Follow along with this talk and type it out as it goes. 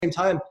same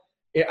time,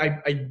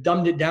 I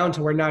dumbed it down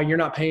to where now you're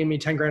not paying me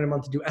 10 grand a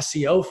month to do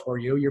SEO for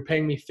you. You're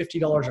paying me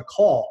 $50 a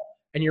call,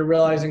 and you're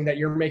realizing that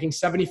you're making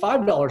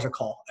 $75 a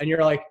call. And you're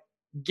like,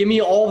 give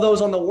me all of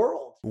those on the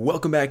world.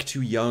 Welcome back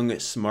to Young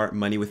Smart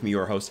Money with me,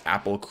 your host,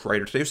 Apple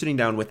Crider. Today we're sitting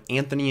down with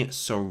Anthony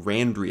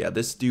Sarandria.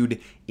 This dude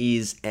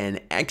is an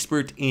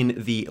expert in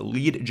the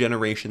lead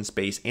generation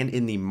space and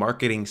in the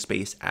marketing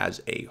space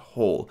as a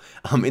whole.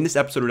 In this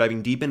episode, we're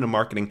diving deep into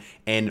marketing,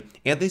 and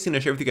Anthony's going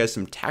to share with you guys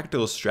some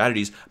tactical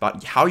strategies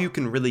about how you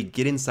can really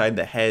get inside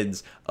the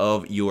heads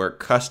of your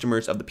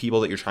customers, of the people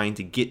that you're trying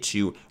to get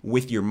to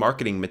with your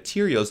marketing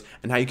materials,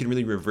 and how you can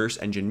really reverse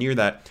engineer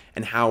that,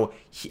 and how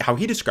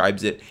he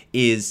describes it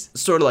is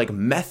sort of like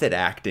method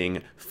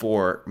acting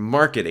for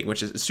marketing,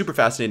 which is a super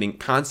fascinating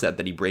concept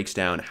that he breaks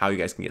down how you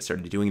guys can get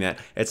started doing that.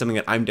 It's something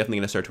that I'm definitely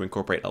going to start to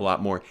incorporate a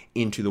lot more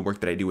into the work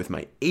that I do with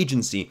my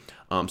agency.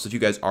 So if you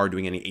guys are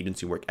doing any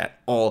agency work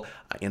at all,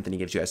 Anthony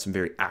gives you guys some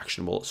very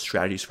actionable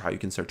strategies for how you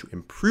can start to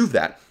improve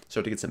that,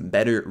 start to get some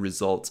better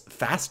results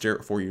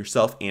faster for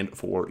yourself and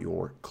for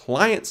your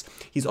clients.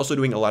 He's also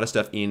doing a lot of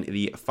stuff in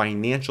the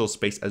financial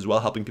space as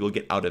well, helping people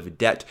get out of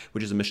debt,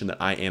 which is a mission that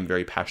I am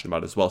very passionate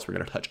about as well. So we're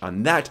going to touch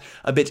on that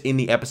a bit in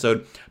the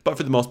episode. But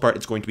for the most part,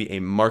 it's going to be a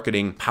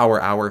marketing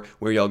power hour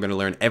where y'all are going to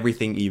learn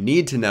everything you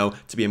need to know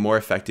to be a more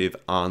effective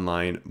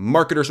online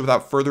marketer. So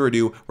without further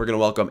ado, we're going to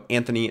welcome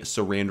Anthony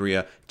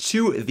Sarandria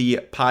to the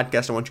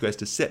podcast. I want you guys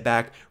to sit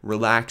back,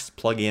 relax,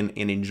 plug in,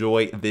 and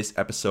enjoy this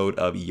episode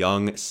of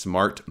Young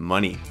Smart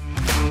Money.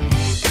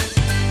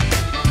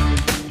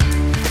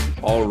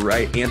 All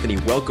right, Anthony,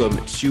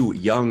 welcome to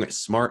Young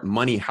Smart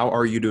Money. How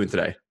are you doing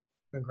today?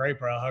 Doing great,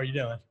 bro. How are you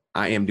doing?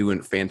 I am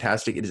doing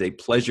fantastic. It is a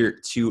pleasure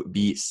to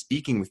be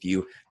speaking with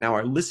you. Now,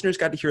 our listeners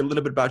got to hear a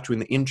little bit about you in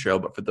the intro,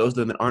 but for those of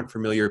them that aren't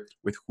familiar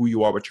with who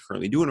you are, what you're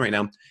currently doing right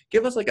now,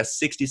 give us like a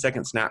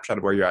 60-second snapshot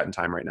of where you're at in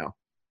time right now.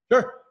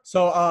 Sure.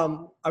 So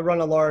I run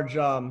a large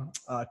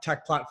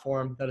tech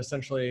platform that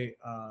essentially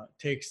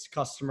takes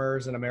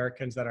customers and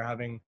Americans that are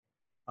having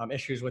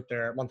issues with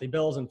their monthly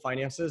bills and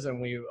finances, and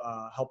we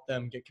help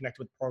them get connected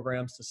with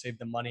programs to save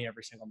them money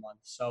every single month.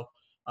 So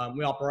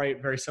we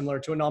operate very similar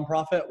to a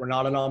nonprofit. We're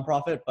not a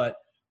nonprofit, but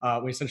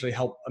we essentially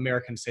help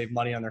Americans save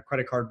money on their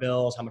credit card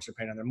bills, how much they're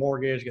paying on their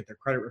mortgage, get their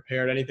credit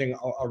repaired, anything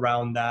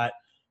around that,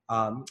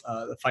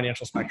 the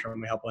financial spectrum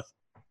we help with.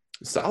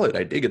 Solid.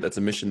 I dig it. That's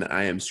a mission that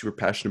I am super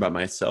passionate about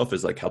myself,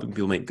 is like helping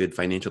people make good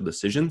financial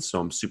decisions. So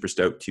I'm super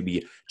stoked to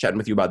be chatting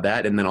with you about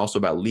that. And then also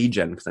about lead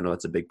gen, because I know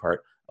that's a big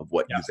part of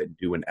what you've been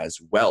doing as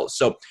well.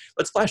 So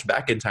let's flash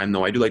back in time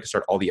though. I do like to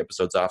start all the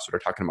episodes off sort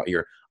of talking about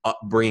your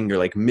upbringing, your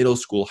like middle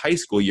school, high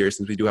school years,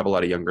 since we do have a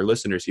lot of younger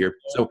listeners here.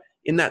 So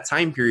in that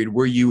time period,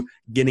 were you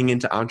getting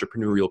into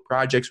entrepreneurial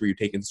projects? Were you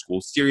taking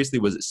school seriously?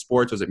 Was it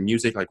sports? Was it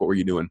music? Like what were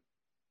you doing?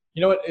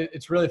 You know what?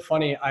 It's really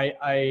funny.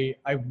 I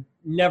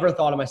never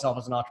thought of myself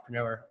as an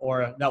entrepreneur,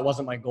 or that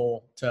wasn't my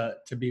goal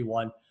to be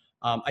one.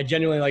 I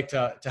genuinely like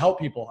to help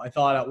people. I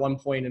thought at one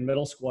point in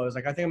middle school, I was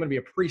like, I think I'm going to be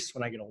a priest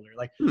when I get older.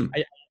 Like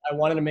I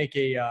wanted to make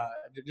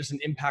just an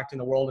impact in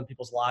the world and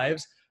people's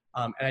lives.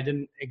 And I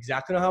didn't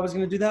exactly know how I was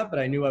going to do that, but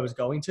I knew I was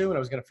going to, and I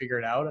was going to figure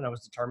it out, and I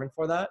was determined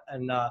for that.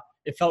 And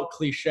it felt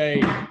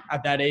cliche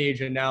at that age,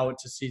 and now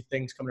to see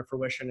things come to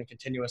fruition and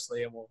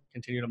continuously, and will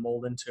continue to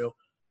mold into.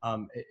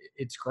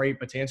 It's great.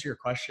 But to answer your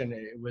question,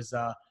 it was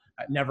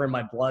never in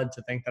my blood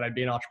to think that I'd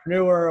be an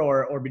entrepreneur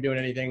or be doing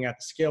anything at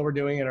the scale we're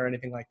doing it or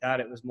anything like that.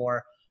 It was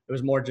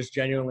more just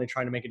genuinely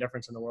trying to make a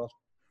difference in the world.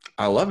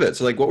 I love it.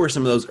 So like, what were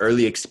some of those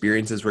early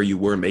experiences where you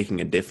were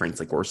making a difference?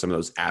 Like, what were some of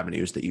those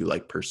avenues that you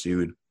like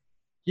pursued?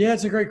 Yeah,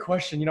 it's a great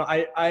question. You know,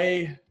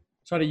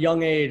 so at a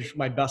young age,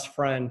 my best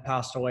friend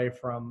passed away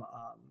from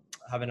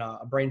having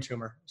a brain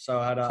tumor. So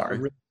I had a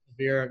really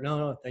severe,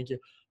 no, thank you.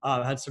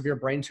 Had severe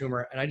brain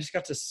tumor. And I just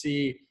got to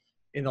see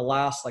in the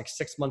last like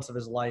 6 months of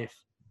his life,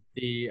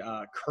 the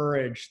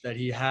courage that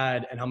he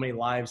had and how many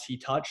lives he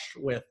touched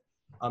with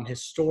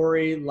his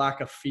story,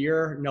 lack of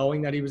fear,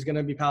 knowing that he was going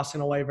to be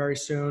passing away very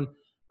soon.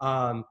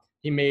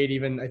 He made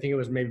I think it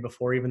was maybe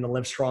before even the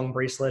Live Strong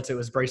bracelets. It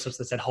was bracelets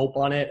that said hope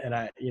on it. And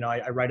I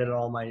write it on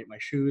all my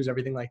shoes,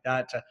 everything like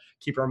that, to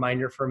keep a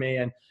reminder for me.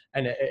 And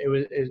it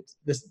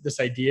was this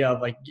idea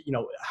of like,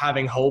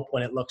 having hope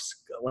when it looks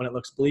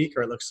bleak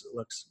or it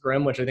looks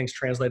grim, which I think is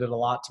translated a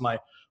lot to my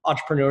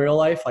entrepreneurial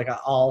life. Like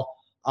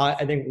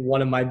I think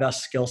one of my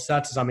best skill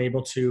sets is I'm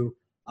able to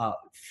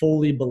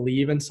fully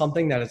believe in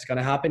something that it's going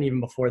to happen even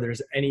before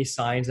there's any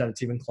signs that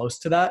it's even close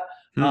to that.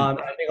 I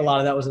think a lot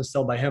of that was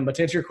instilled by him. But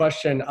to answer your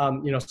question,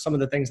 some of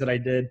the things that I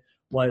did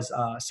was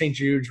St.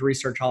 Jude's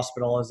Research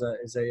Hospital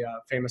is a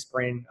famous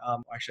brain,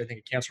 actually I think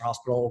a cancer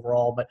hospital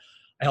overall, but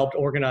I helped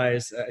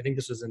organize, I think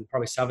this was in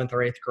probably 7th or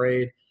 8th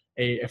grade,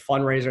 a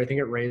fundraiser. I think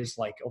it raised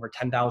like over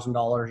 $10,000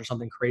 or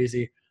something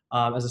crazy.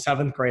 As a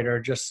 7th grader,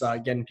 just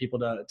getting people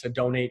to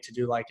donate to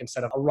do, like,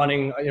 instead of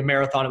running a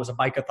marathon, it was a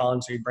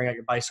bike-a-thon. So you'd bring out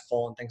your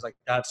bicycle and things like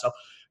that. So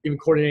even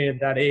coordinated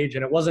at that age.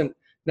 And it wasn't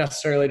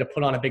necessarily to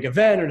put on a big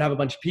event or to have a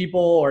bunch of people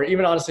or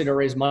even honestly to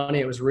raise money.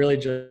 It was really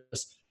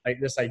just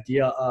like this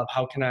idea of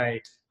how can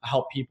I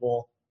help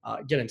people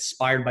get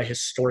inspired by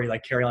his story,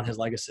 like carry on his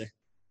legacy.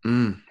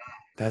 Mm,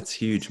 that's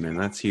huge, man.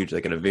 That's huge.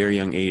 Like at a very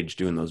young age,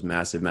 doing those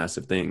massive,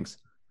 massive things.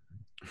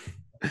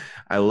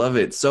 I love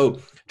it. So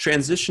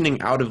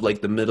transitioning out of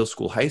like the middle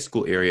school, high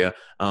school area,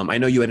 I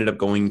know you ended up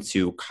going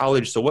to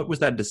college. So what was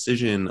that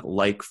decision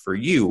like for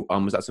you?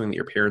 Was that something that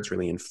your parents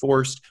really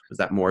enforced? Was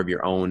that more of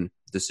your own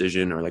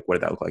decision, or like what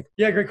did that look like?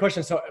 Yeah, great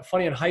question. So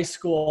funny, in high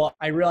school,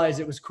 I realized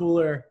it was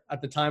cooler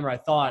at the time, or I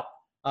thought,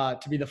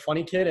 to be the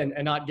funny kid and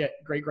not get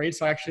great grades.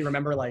 So I actually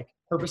remember like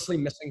purposely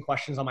missing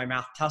questions on my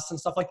math tests and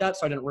stuff like that,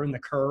 so I didn't ruin the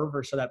curve,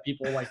 or so that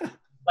people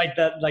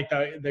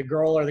the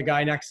girl or the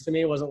guy next to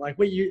me wasn't like,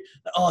 wait,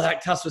 oh,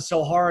 that test was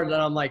so hard. And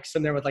I'm like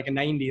sitting there with like a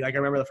 90. Like I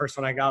remember the first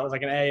one I got was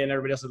like an A, and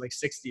everybody else was like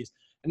 60s.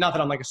 And not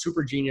that I'm like a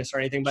super genius or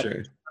anything, but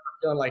Sure.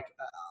 feeling like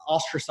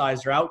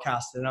ostracized or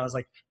outcasted. And I was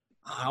like,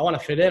 I want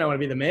to fit in. I want to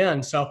be the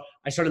man. So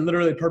I started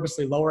literally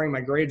purposely lowering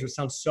my grades, which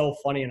sounds so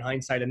funny in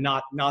hindsight and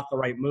not the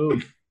right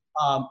move.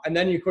 And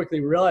then you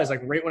quickly realize,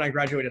 like right when I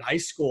graduated high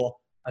school,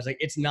 I was like,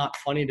 it's not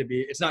good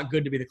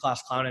to be the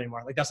class clown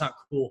anymore. Like that's not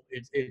cool.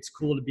 It's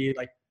cool to be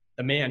like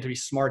the man, to be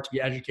smart, to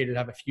be educated, to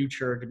have a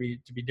future, to be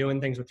doing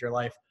things with your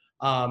life.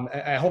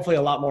 And hopefully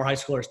a lot more high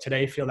schoolers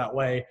today feel that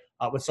way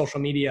with social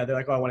media. They're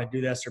like, oh, I want to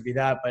do this or be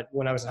that. But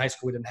when I was in high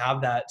school, we didn't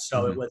have that.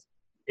 So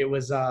it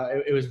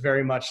was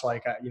very much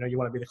like, you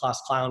want to be the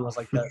class clown was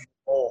like the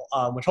goal,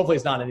 which hopefully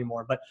is not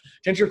anymore. But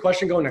to answer your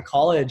question, going to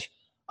college,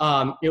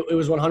 it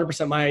was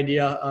 100% my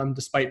idea.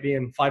 Despite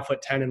being 5'10"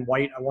 and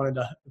white, I wanted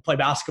to play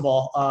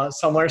basketball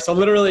somewhere. So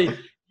literally,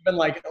 even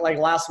like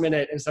last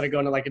minute, instead of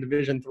going to like a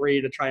Division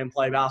III to try and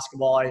play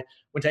basketball, I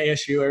went to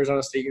ASU,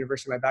 Arizona State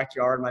University, my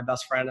backyard. My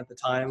best friend at the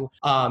time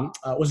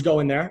was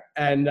going there,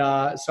 and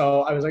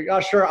so I was like, oh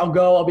sure, I'll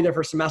go. I'll be there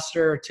for a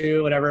semester or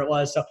two, whatever it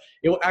was. So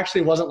it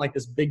actually wasn't like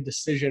this big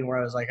decision where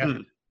I was like,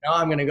 now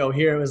I'm going to go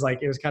here. It was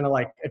kind of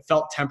like, it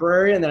felt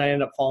temporary. And then I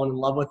ended up falling in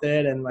love with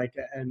it and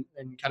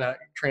kind of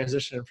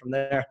transitioning from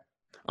there.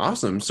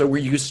 Awesome. So were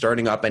you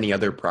starting up any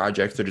other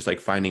projects or just like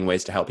finding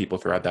ways to help people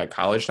throughout that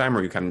college time, or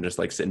were you kind of just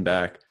like sitting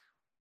back?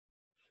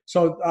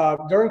 So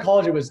during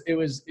college,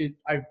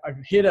 I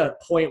hit a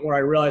point where I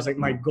realized like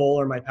my goal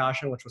or my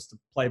passion, which was to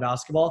play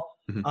basketball,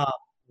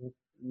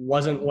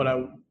 wasn't what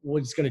I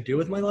was going to do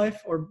with my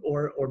life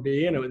or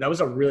be. And that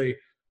was a really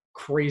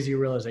crazy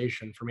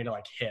realization for me to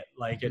like hit,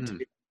 like it to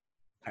be,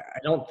 I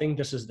don't think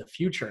this is the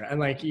future. And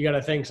like, you got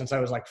to think, since I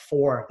was like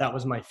 4, that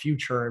was my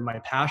future and my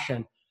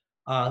passion.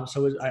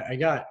 So I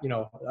got, I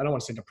don't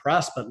want to say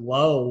depressed, but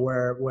low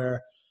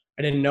where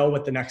I didn't know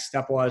what the next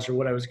step was or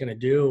what I was going to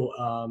do.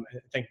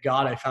 Thank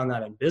God I found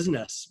that in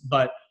business,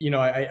 but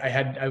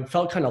I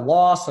felt kind of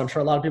lost. I'm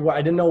sure a lot of people,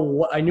 I didn't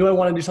know I knew I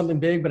wanted to do something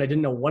big, but I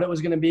didn't know what it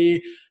was going to be.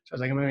 So I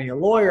was like, am I going to be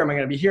a lawyer? Am I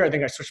going to be here? I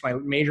think I switched my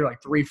major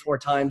like 3-4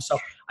 times. So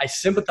I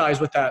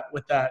sympathize with that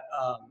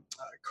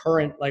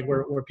current, like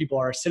where people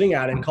are sitting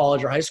at in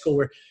college or high school,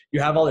 where you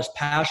have all this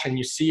passion,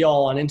 you see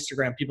all on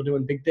Instagram, people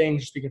doing big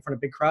things, speaking in front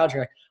of big crowds.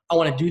 You're like, I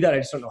want to do that. I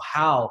just don't know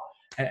how.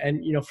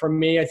 And for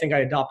me, I think I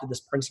adopted this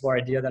principle or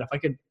idea that if I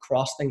could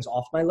cross things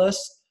off my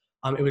list,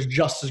 it was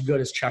just as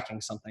good as checking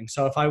something.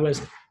 So if I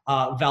was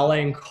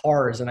valeting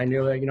cars and I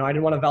knew, I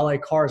didn't want to valet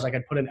cars, I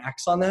could put an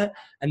X on that.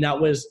 And that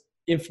was,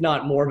 if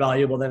not more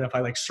valuable than if I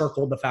like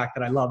circled the fact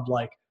that I loved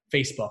like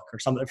Facebook or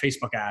something,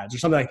 Facebook ads or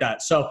something like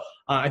that. So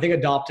I think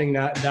adopting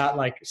that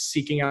like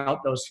seeking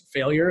out those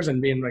failures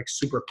and being like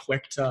super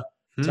quick to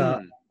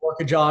work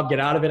a job, get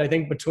out of it. I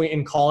think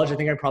in college, I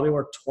think I probably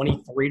worked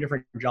 23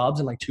 different jobs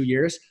in like 2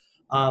 years.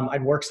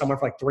 I'd work somewhere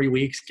for like 3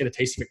 weeks, get a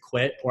taste of it,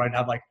 quit, or I'd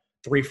have like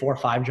 3, 4,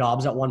 5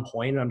 jobs at one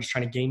point, and I'm just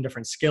trying to gain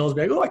different skills.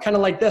 Be like, oh, I kind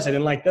of like this. I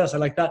didn't like this. I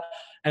like that.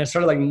 And it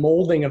started like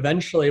molding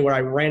eventually, where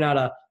I ran out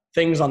of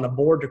things on the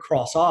board to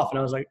cross off. And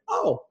I was like,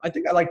 oh, I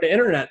think I like the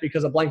internet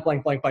because of blank,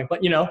 blank, blank, blank,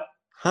 blank,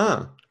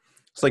 Huh.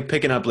 It's like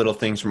picking up little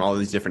things from all of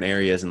these different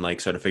areas and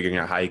like sort of figuring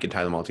out how you can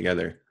tie them all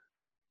together.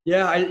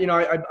 Yeah.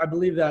 I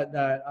believe that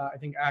I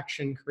think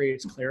action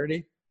creates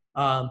clarity.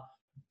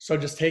 So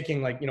just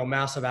taking like,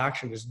 massive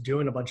action, just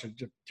doing a bunch of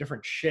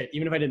different shit,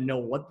 even if I didn't know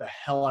what the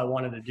hell I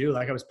wanted to do.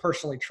 Like I was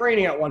personally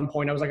training at one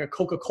point. I was like a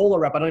Coca-Cola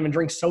rep. I don't even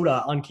drink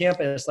soda on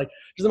campus, like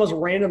just the most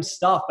random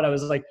stuff. But I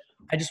was like,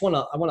 I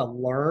want to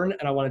learn,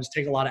 and I want to just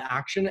take a lot of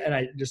action. And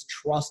I just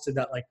trusted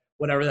that like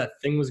whatever that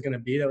thing was going to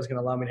be, that was going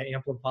to allow me to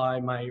amplify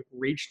my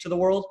reach to the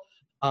world,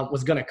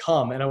 was going to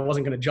come. And I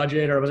wasn't going to judge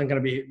it, or I wasn't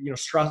going to be,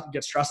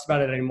 get stressed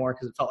about it anymore,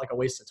 because it felt like a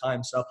waste of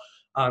time. So,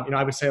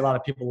 I would say a lot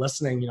of people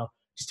listening,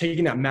 just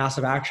taking that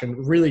massive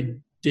action really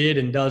did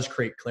and does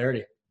create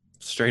clarity.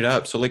 Straight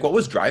up. So like, what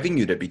was driving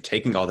you to be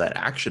taking all that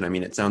action? I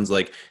mean, it sounds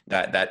like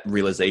that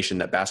realization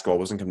that basketball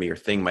wasn't going to be your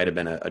thing might've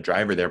been a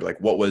driver there, but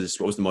like, what was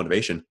the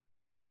motivation?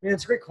 Yeah,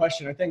 it's a great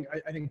question. I think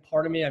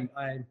part of me, I'm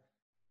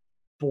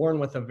born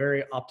with a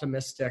very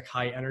optimistic,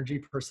 high energy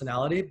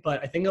personality,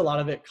 but I think a lot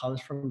of it comes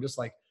from just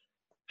like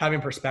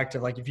having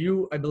perspective. Like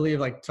I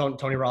believe like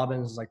Tony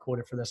Robbins is like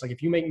quoted for this, like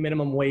if you make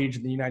minimum wage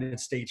in the United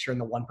States, you're in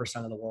the 1%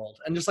 of the world.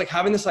 And just like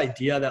having this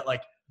idea that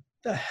like,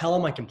 the hell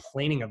am I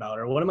complaining about?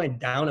 Or what am I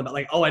down about?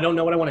 Like, oh, I don't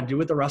know what I want to do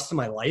with the rest of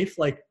my life.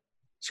 Like,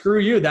 screw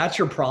you. That's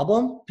your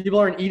problem. People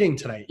aren't eating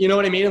today. You know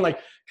what I mean? And like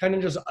kind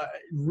of just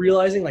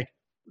realizing like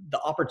the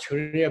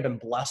opportunity I've been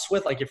blessed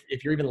with, like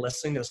if you're even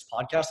listening to this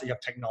podcast, that you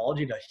have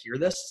technology to hear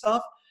this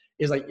stuff,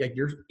 is like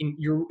you're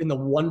in the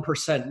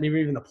 1%, maybe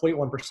even the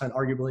 0.1%,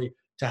 arguably,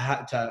 to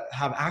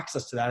have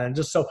access to that. And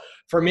just so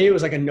for me, it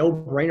was like a no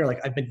brainer. Like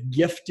I've been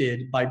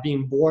gifted by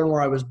being born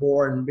where I was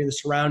born, being the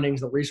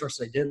surroundings, the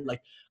resources I did.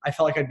 Like I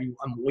felt like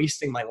I'm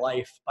wasting my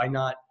life by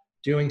not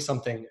doing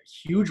something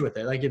huge with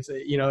it. Like it's,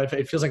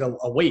 it feels like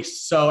a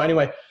waste. So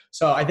anyway,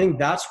 so I think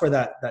that's where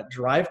that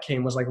drive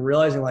came, was like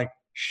realizing like,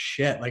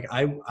 shit, like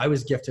I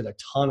was gifted a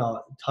ton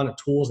of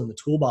tools in the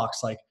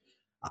toolbox. Like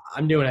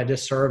I'm doing a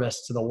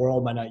disservice to the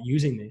world by not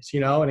using these,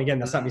 and again,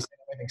 that's not me saying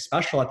anything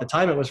special. At the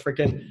time, it was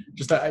freaking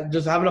just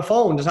having a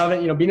phone, just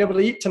having, being able to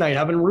eat tonight,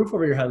 having a roof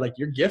over your head. Like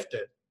you're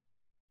gifted.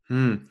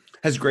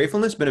 Has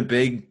gratefulness been a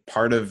big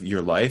part of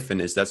your life?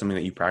 And is that something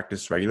that you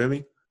practice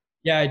regularly?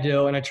 Yeah, I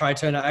do. And I try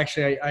to, and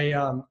actually I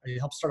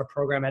helped start a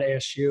program at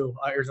ASU,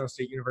 Arizona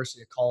State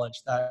University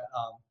College, that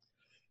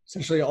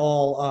essentially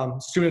all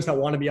students that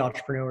want to be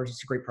entrepreneurs.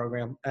 It's a great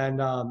program. And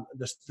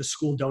the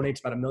school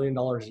donates about $1 million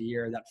a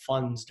year that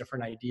funds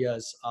different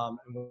ideas. And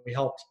we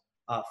helped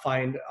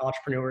find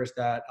entrepreneurs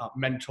that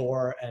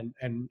mentor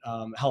and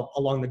help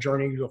along the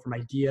journey to go from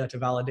idea to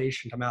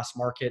validation to mass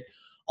market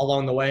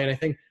along the way. And I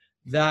think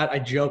that I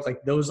joke,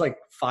 like those like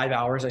 5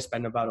 hours I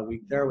spend about a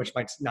week there, which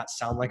might not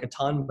sound like a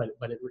ton, but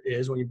it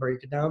is when you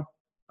break it down,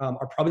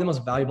 are probably the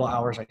most valuable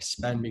hours I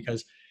spend,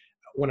 because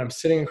when I'm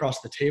sitting across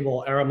the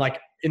table, or I'm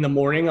like in the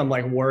morning, I'm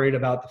like worried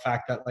about the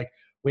fact that like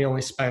we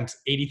only spent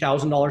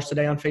 $80,000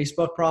 today on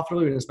Facebook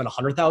profitably. We didn't spend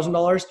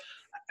 $100,000.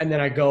 And then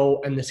I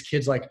go and this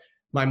kid's like,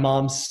 my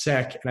mom's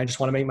sick and I just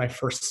want to make my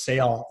first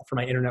sale for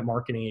my internet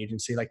marketing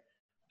agency. Like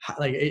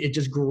it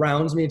just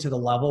grounds me to the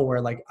level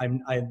where like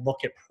I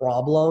look at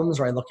problems,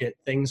 or I look at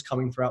things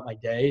coming throughout my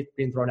day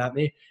being thrown at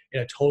me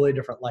in a totally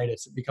different light.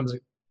 It becomes an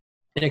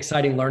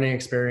exciting learning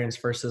experience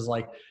versus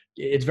like,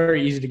 it's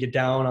very easy to get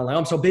down on like,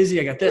 I'm so busy.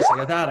 I got this,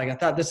 I got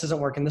that. This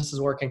isn't working. This is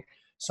working.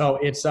 So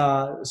it's,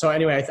 so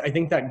anyway, I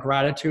think that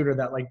gratitude, or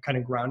that like kind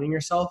of grounding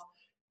yourself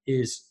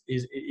is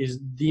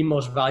the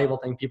most valuable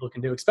thing people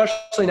can do,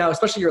 especially now,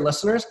 especially your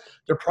listeners.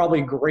 They're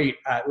probably great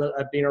at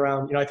being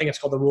around, I think it's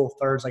called the rule of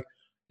thirds. Like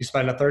you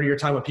spend a third of your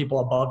time with people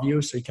above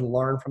you so you can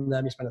learn from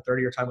them. You spend a third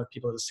of your time with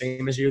people the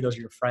same as you. Those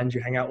are your friends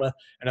you hang out with,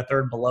 and a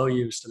third below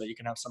you so that you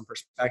can have some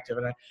perspective.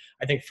 And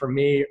I think for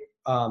me,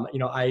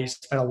 I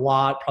spent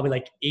probably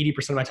like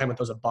 80% of my time with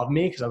those above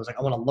me, because I was like,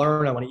 I want to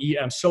learn, I want to eat.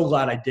 And I'm so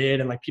glad I did.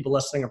 And like people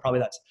listening are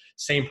probably that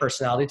same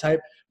personality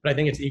type, but I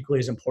think it's equally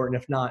as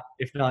important, if not,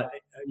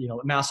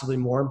 massively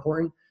more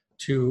important,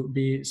 to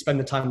spend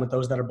the time with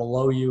those that are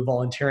below you,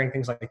 volunteering,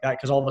 things like that.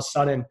 Because all of a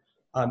sudden,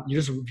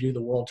 you just view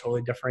the world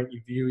totally different.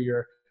 You view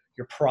your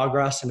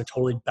progress in a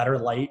totally better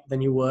light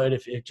than you would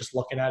if you're just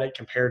looking at it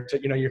compared to,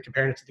 you're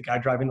comparing it to the guy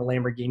driving the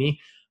Lamborghini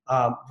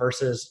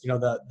versus,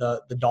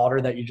 the daughter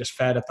that you just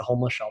fed at the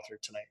homeless shelter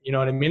tonight. You know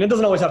what I mean? It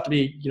doesn't always have to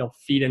be,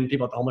 feeding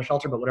people at the homeless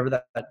shelter, but whatever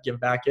that give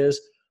back is,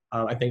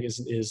 I think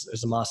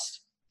is a must.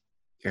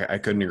 Yeah, I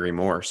couldn't agree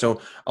more. So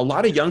a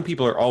lot of young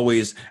people are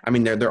always,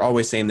 they're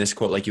always saying this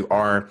quote, like you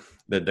are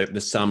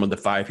the sum of the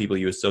 5 people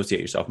you associate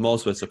yourself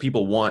most with. So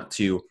people want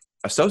to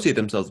associate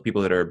themselves with people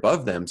that are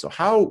above them. So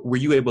how were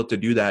you able to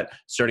do that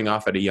starting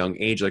off at a young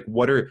age? Like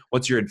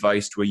what's your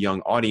advice to a young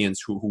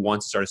audience who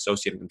wants to start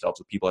associating themselves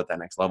with people at that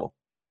next level?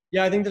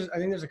 Yeah, I think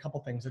there's a couple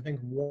things. I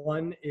think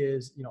one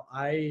is,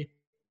 I,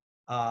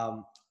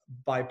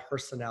 by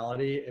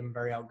personality am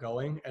very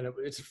outgoing, and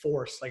it's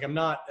forced. Like I'm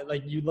not,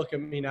 like you look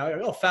at me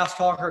now, fast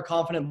talker,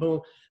 confident,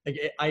 boom.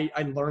 Like I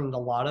learned a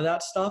lot of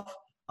that stuff.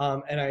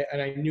 And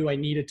I knew I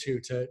needed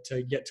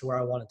to get to where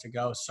I wanted to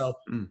go. So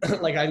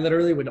like I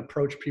literally would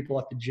approach people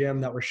at the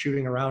gym that were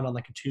shooting around on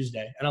like a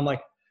Tuesday. And I'm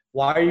like,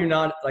 why are you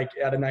not like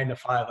at a 9 to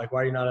 5? Like,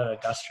 why are you not at a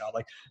desk job?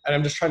 Like, and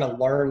I'm just trying to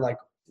learn like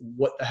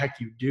what the heck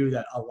you do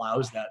that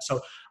allows that.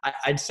 So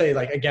I'd say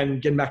like, again,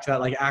 getting back to that,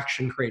 like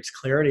action creates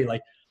clarity.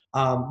 Like,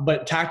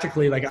 but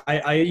tactically, like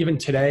I even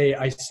today,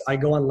 I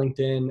go on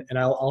LinkedIn and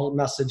I'll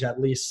message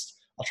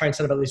I'll try and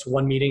set up at least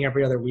one meeting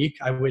every other week.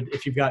 I would,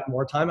 if you've got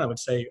more time, I would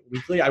say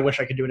weekly. I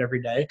wish I could do it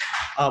every day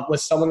with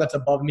someone that's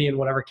above me in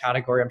whatever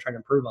category I'm trying to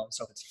improve on.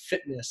 So if it's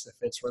fitness, if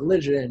it's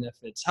religion, if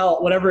it's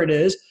health, whatever it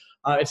is,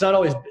 it's not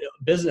always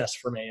business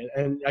for me.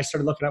 And I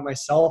started looking at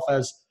myself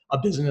as a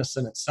business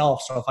in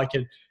itself. So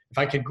if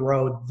I could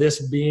grow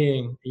this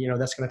being,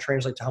 that's going to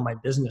translate to how my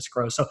business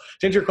grows. So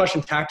to answer your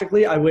question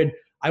tactically, I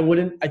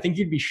think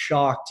you'd be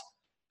shocked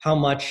how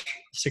much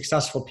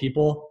successful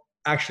people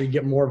actually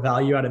get more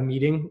value out of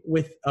meeting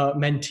with a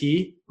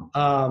mentee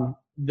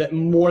that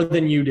more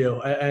than you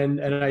do.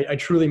 And I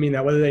truly mean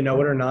that, whether they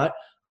know it or not.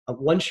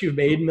 Once you've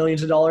made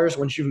millions of dollars,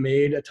 once you've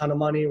made a ton of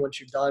money,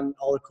 once you've done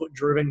all the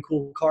driven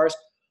cool cars,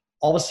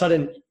 all of a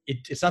sudden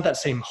it's not that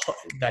same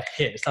that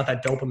hit. It's not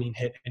that dopamine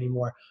hit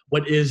anymore.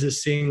 What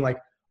is seeing like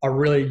a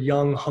really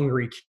young,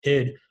 hungry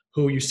kid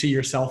who you see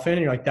yourself in,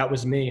 and you're like, that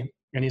was me.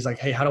 And he's like,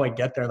 hey, how do I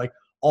get there? Like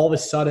all of a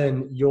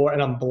sudden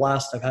and I'm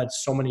blessed. I've had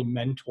so many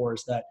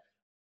mentors that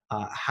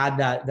had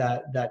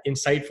that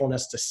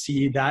insightfulness to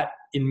see that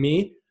in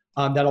me.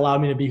 that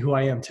allowed me to be who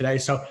I am today.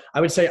 So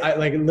I would say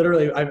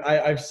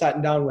I've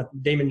sat down with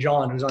Damon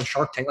John, who's on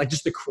Shark Tank, like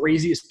just the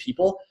craziest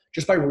people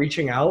just by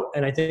reaching out.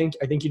 And I think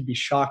you'd be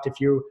shocked if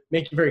you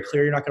make it very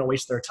clear you're not going to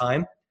waste their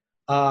time.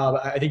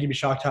 I think you'd be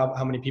shocked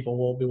how many people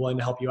will be willing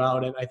to help you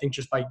out. And I think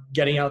just by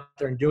getting out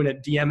there and doing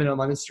it, DMing them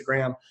on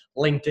Instagram,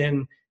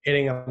 LinkedIn,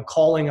 hitting them,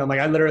 calling them, like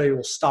I literally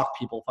will stalk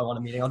people if I want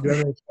a meeting. I'll do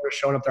everything,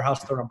 showing up their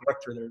house, throwing a brick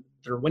through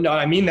their window. And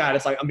I mean that.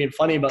 It's like I'm being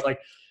funny, but like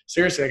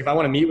seriously, like if I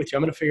want to meet with you,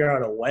 I'm going to figure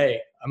out a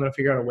way. I'm going to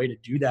figure out a way to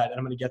do that, and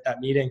I'm going to get that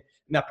meeting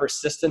and that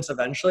persistence.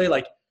 Eventually,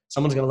 like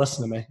someone's going to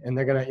listen to me, and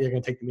you're going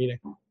to take the meeting.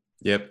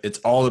 Yep. It's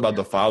all about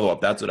the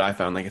follow-up. That's what I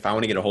found. Like if I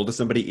want to get a hold of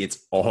somebody,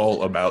 it's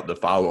all about the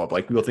follow-up.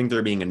 Like people think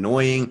they're being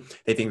annoying.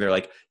 They think they're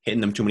like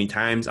hitting them too many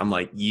times. I'm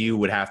like, you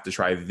would have to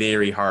try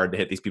very hard to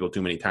hit these people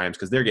too many times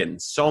because they're getting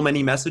so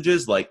many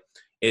messages. Like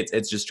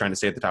it's just trying to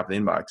stay at the top of the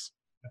inbox.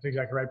 That's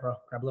exactly right, bro.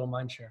 Grab a little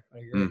mind share. I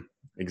agree.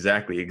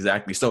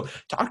 Exactly. So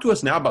talk to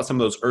us now about some of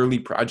those early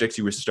projects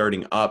you were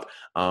starting up,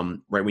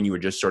 right when you were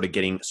just sort of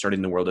getting started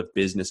in the world of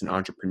business and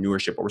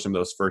entrepreneurship. What were some of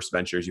those first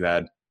ventures you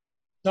had?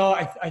 So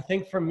I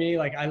think for me,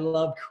 like I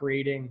love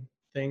creating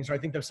things, or I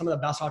think that some of the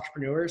best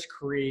entrepreneurs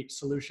create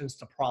solutions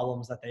to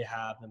problems that they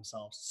have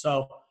themselves.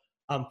 So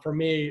for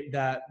me,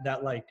 that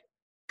like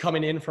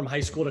coming in from high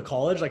school to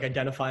college, like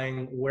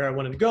identifying where I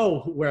wanted to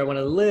go, where I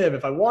wanted to live,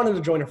 if I wanted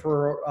to join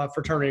a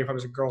fraternity, if I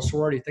was a girl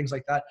sorority, things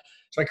like that.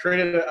 So I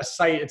created a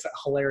site. It's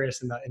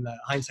hilarious in the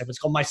hindsight, but it's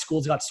called My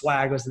School's Got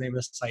Swag was the name of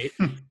the site.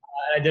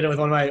 I did it with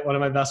one of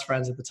my best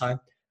friends at the time.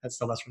 That's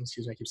still best friend,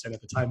 excuse me, I keep saying at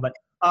the time. But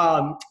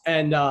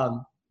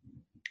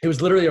it was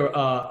literally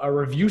a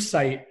review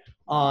site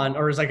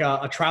it was like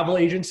a travel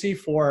agency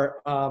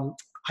for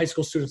high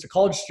school students to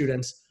college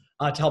students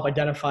to help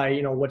identify,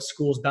 what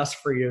school's best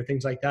for you,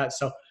 things like that.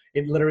 So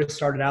it literally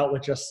started out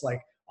with just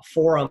like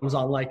forums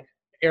on like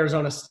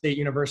Arizona State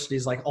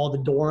University's, like all the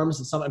dorms,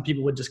 and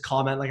people would just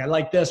comment like, I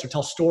like this, or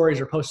tell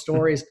stories or post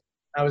stories.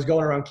 I was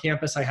going around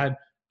campus. I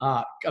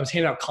was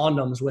handing out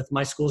condoms with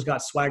My School's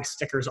Got Swag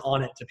stickers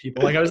on it to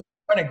people. Like I was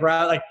trying to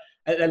grab, like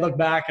I look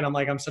back and I'm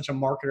like, I'm such a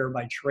marketer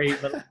by trade,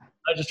 but I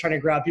was just trying to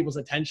grab people's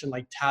attention,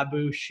 like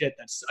taboo shit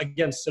that's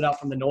again stood out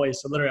from the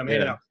noise. So literally I'm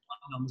handing out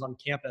condoms on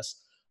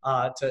campus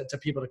to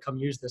people to come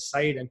use this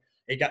site, and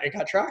it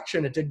got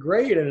traction. It did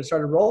great, and it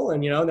started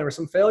rolling, and there were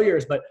some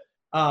failures, but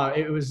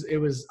it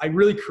was I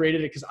really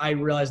created it because I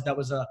realized that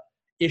was a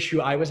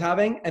issue I was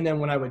having. And then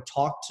when I would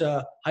talk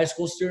to high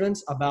school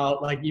students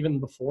about, like, even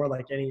before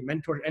like any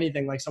mentor,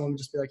 anything, like someone would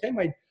just be like, hey,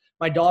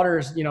 my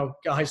daughter's, a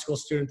high school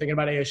student thinking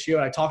about ASU.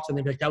 And I talked to them,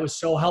 they'd be like, that was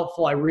so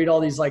helpful. I read all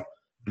these, like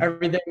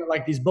everything,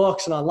 like these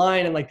books and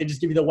online, and like, they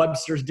just give you the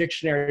Webster's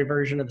dictionary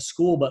version of the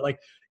school. But like,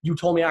 you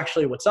told me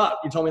actually what's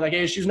up. You told me like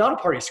ASU's not a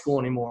party school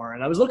anymore.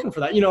 And I was looking for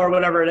that, or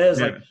whatever it is.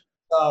 Yeah. Like,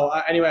 so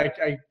anyway,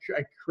 I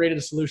created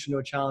a solution to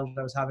a challenge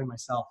that I was having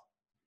myself.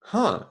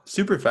 Huh.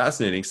 Super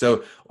fascinating.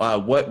 So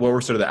what were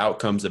sort of the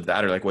outcomes of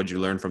that, or like, what did you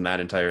learn from that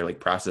entire like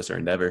process or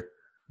endeavor?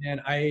 And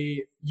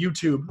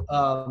YouTube,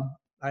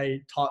 I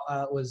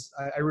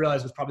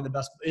realized is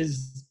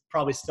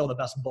probably still the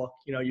best book.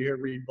 You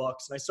read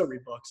books, and I still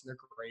read books, and they're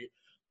great.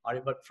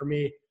 But for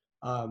me,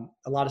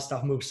 a lot of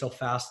stuff moves so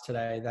fast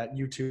today that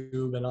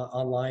YouTube and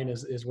online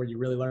is where you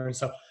really learn.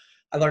 So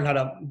I learned how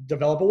to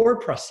develop a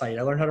WordPress site.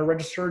 I learned how to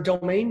register a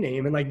domain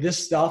name, and like this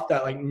stuff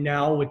that like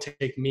now would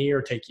take me,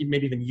 or take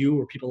maybe even you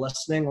or people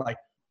listening, like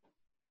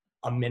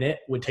a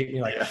minute, would take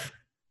me like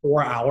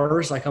 4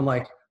 hours. Like I'm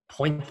like,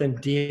 point them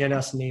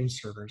DNS name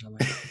servers. I'm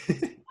like,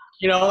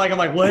 like I'm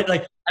like, what?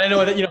 Like I didn't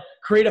know that,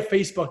 create a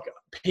Facebook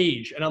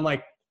page, and I'm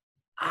like,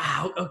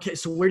 okay,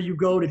 so where do you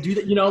go to do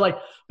that?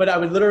 But I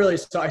would literally,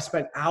 so I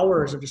spent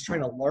hours of just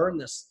trying to learn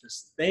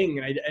this thing,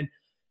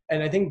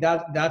 and I think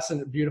that's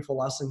a beautiful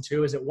lesson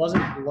too, is it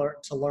wasn't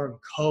to learn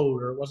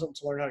code, or it wasn't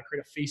to learn how to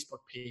create a Facebook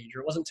page, or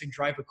it wasn't to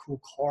drive a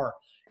cool car.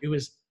 It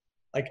was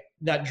like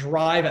that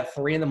drive at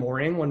 3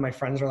 a.m. when my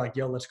friends are like,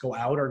 yo, let's go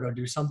out or go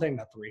do something.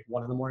 Not 3,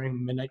 1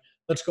 a.m, midnight.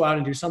 Let's go out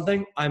and do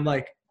something.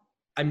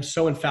 I'm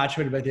so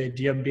infatuated by the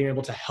idea of being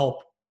able to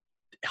help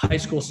high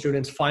school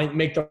students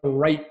make the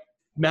right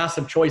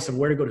massive choice of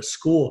where to go to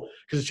school,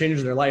 because it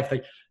changes their life.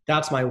 Like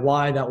that's my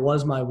why. That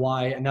was my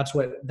why. And that's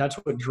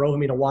what drove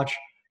me to watch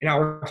an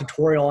hour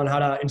tutorial on how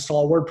to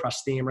install a WordPress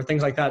theme or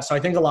things like that. So I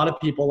think a lot of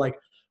people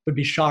would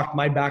be shocked.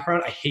 My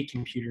background, I hate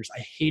computers.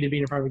 I hated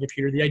being in front of a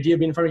computer. The idea of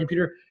being in front of a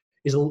computer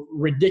is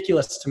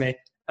ridiculous to me.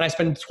 And I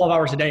spend 12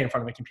 hours a day in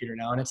front of a computer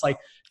now. And it's like,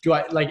 do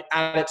I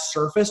at its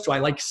surface, do I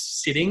like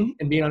sitting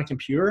and being on a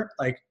computer?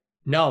 Like,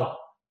 no,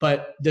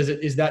 but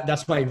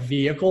that's my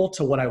vehicle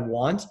to what I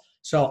want.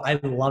 So I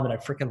love it. I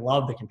freaking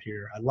love the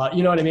computer. I love,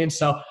 you know what I mean?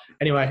 So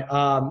anyway,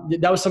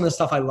 that was some of the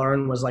stuff I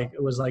learned, was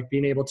like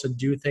being able to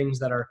do things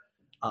that are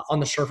on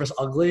the surface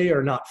ugly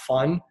or not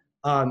fun,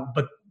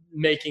 but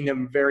making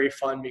them very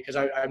fun, because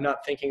I'm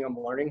not thinking I'm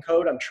learning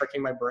code. I'm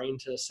tricking my brain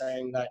to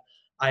saying that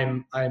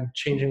I'm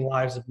changing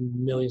lives of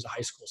millions of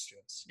high school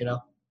students,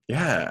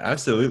 Yeah,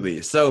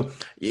 absolutely. So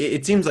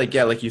it seems like,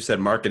 like you said,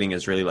 marketing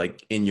is really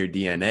like in your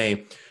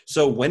DNA.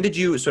 So when did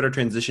you sort of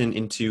transition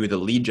into the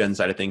lead gen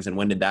side of things, and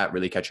when did that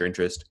really catch your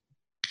interest?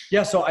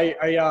 Yeah. So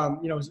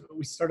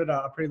we started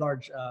a pretty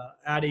large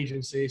ad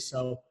agency.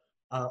 So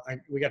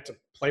we got to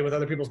play with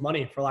other people's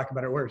money, for lack of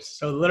better words.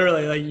 So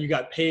literally, like, you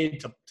got paid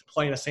to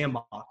play in a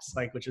sandbox,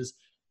 like, which is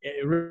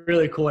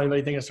really cool.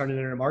 Anybody thinking of starting an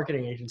internet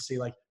marketing agency,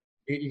 like,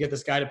 you get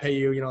this guy to pay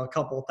you, a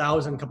couple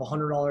thousand, couple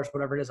 $100,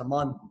 whatever it is, a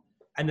month.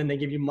 And then they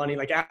give you money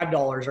like ad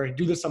dollars, or I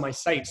do this on my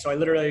site. So I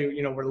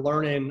literally, we're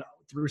learning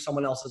through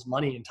someone else's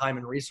money and time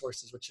and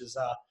resources, which is,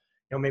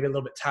 maybe a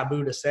little bit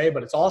taboo to say,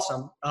 but it's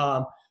awesome.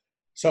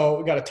 So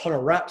we got a ton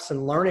of reps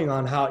and learning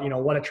on how,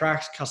 what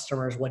attracts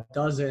customers, what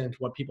doesn't,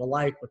 what people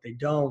like, what they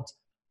don't.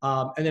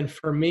 And then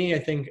for me, I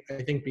think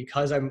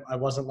because I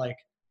wasn't like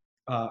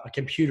a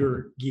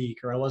computer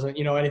geek, or I wasn't,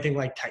 anything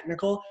like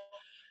technical,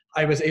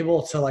 I was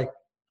able to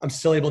I'm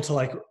still able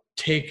to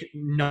take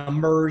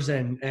numbers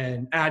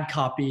and ad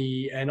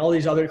copy and all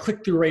these other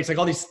click-through rates, like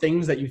all these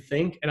things that you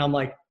think. And I'm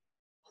like,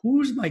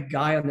 who's my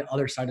guy on the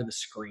other side of the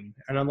screen?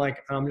 And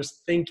I'm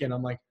just thinking,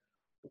 I'm like,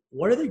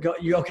 what are they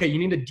you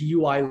need a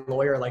DUI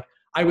lawyer. Like,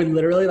 I would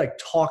literally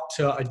talk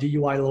to a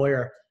DUI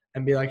lawyer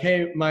and be like,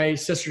 hey, my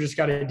sister just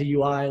got a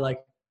DUI.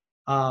 Like,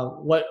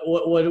 what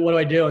do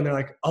I do? And they're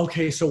like,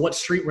 okay, so what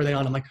street were they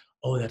on? I'm like,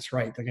 oh, that's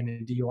right, they're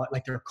going to DUI.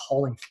 Like, they're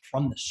calling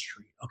from the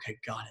street. Okay,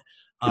 got it.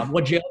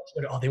 What jail?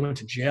 Oh, they went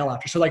to jail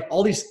after. So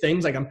all these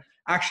things, I'm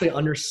actually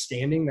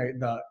understanding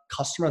the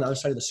customer on the other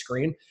side of the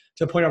screen,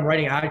 to the point I'm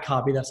writing ad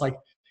copy that's like,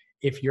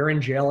 if you're in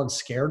jail and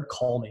scared,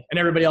 call me. And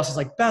everybody else is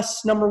like,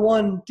 best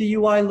 #1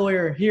 DUI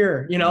lawyer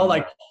here,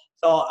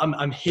 so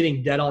I'm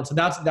hitting dead on. So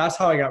that's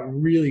how I got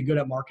really good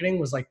at marketing,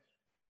 was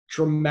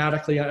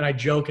dramatically. And I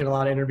joke in a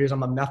lot of interviews,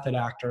 I'm a method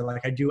actor.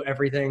 Like, I do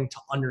everything to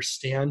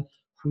understand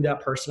who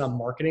that person I'm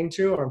marketing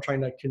to, or I'm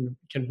trying to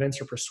convince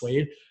or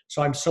persuade.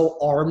 So I'm so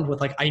armed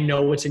with I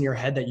know what's in your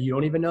head that you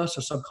don't even know. So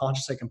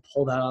subconsciously I can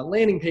pull that on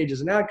landing pages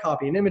and ad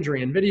copy and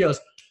imagery and videos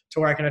to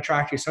where I can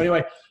attract you. So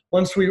anyway,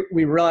 once we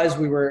realized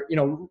we were,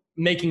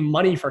 making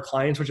money for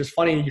clients, which is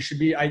funny,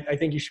 I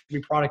think you should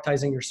be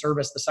productizing your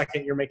service the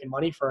second you're making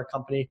money for a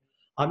company.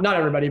 Not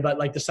everybody,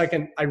 but the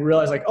second I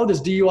realized oh, this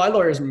DUI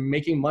lawyer is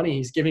making money.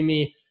 He's giving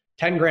me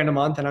 10 grand a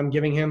month and I'm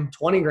giving him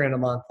 20 grand a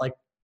month.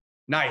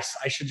 Nice.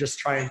 I should just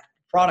try and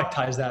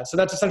productize that. So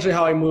that's essentially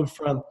how I moved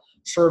from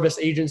service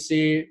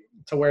agency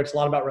to where it's a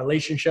lot about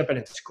relationship, and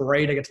it's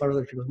great. I get to learn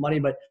other people's money.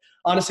 But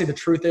honestly, the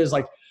truth is,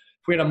 if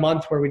we had a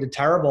month where we did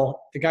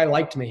terrible, the guy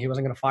liked me. He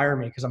wasn't going to fire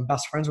me because I'm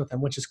best friends with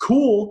him, which is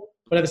cool.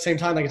 But at the same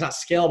time, it's not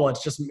scalable.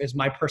 It's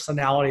my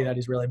personality that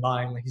he's really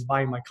buying. He's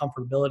buying my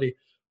comfortability,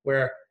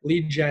 where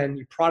lead gen,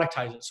 you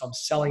productize it. So I'm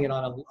selling it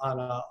on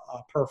a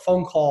per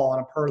phone call, on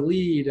a per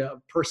lead,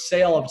 per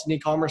sale if it's an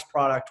e-commerce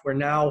product, where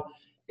now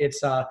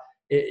it's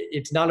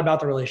not about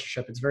the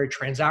relationship. It's very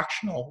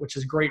transactional, which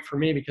is great for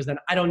me, because then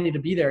I don't need to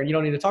be there and you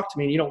don't need to talk to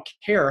me and you don't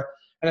care.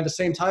 And at the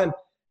same time,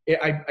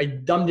 I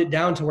dumbed it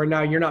down to where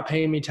now you're not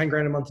paying me 10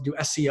 grand a month to do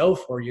SEO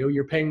for you.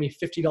 You're paying me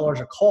 $50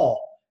 a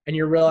call, and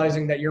you're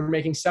realizing that you're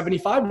making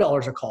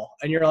 $75 a call.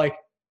 And you're like,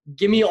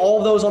 give me all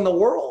of those on the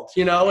world.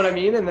 You know what I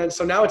mean? And then,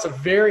 so now it's an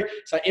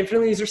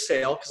infinitely easier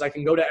sale, because I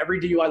can go to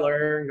every DUI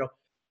lawyer and go,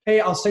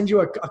 hey, I'll send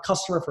you a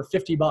customer for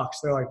 $50.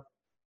 They're like,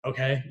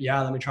 okay, yeah,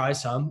 let me try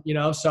some,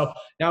 So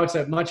now it's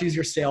a much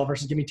easier sale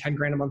versus give me 10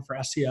 grand a month for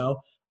SEO.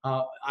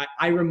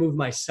 I remove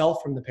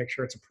myself from the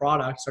picture. It's a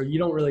product. So you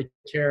don't really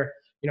care,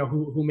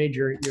 who made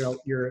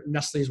your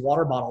Nestle's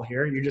water bottle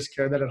here. You just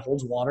care that it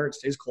holds water, it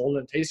stays cold,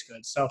 and it tastes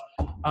good. So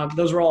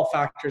those are all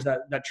factors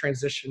that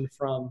transition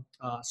from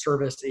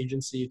service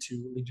agency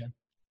to lead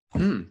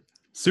gen.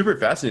 Super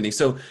fascinating.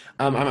 So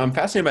I'm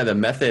fascinated by the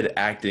method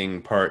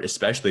acting part,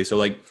 especially.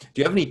 So do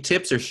you have any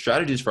tips or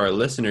strategies for our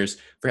listeners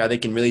for how they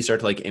can really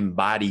start to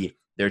embody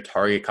their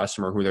target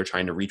customer who they're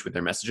trying to reach with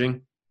their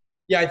messaging?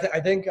 Yeah, I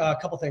think a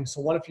couple things.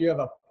 So one, if you have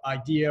an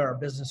idea or a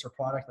business or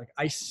product,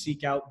 I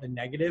seek out the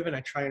negative and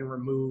I try and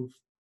remove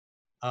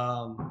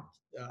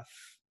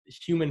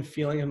human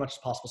feeling as much as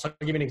possible. So I'll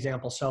give you an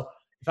example. So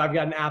if I've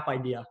got an app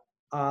idea,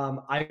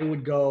 I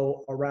would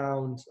go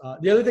around.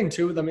 The other thing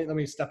too, let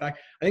me step back.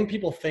 I think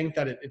people think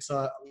that it's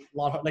a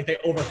lot of, they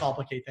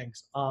overcomplicate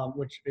things,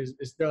 which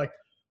is they're like,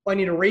 well, I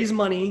need to raise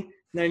money, and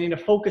then I need a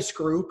focus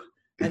group,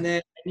 and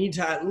then I need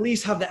to at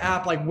least have the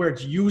app where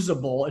it's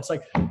usable. It's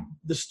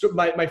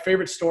my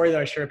favorite story that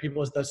I share with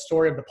people is the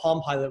story of the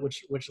Palm Pilot,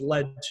 which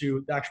led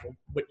to the actual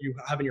what you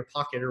have in your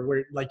pocket, or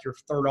where your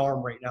third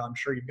arm right now. I'm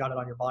sure you've got it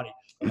on your body,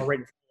 or right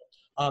in front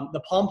of you. The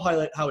Palm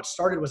Pilot, how it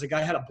started was a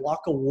guy had a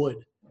block of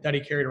wood that he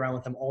carried around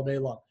with him all day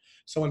long.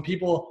 So when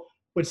people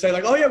would say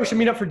oh yeah, we should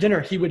meet up for dinner,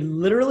 he would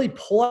literally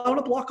pull out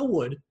a block of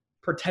wood,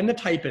 pretend to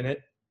type in it,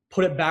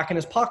 put it back in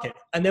his pocket.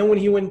 And then when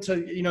he went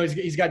to,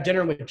 he's got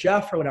dinner with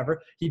Jeff or whatever,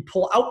 he'd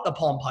pull out the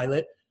Palm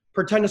Pilot,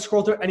 pretend to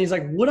scroll through, and he's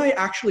like, would I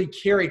actually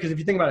carry? Because if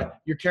you think about it,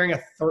 you're carrying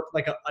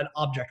an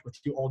object with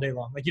you all day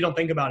long. You don't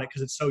think about it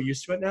because it's so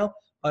used to it now.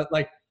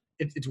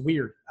 It's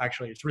weird,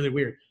 actually. It's really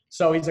weird.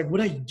 So he's like,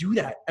 would I do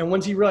that? And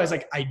once he realized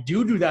I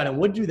do that and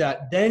would do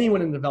that, then he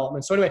went into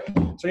development. So anyway,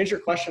 to answer your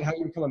question, how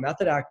you become a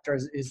method actor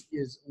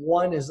is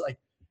one is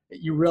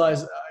you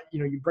realize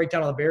you break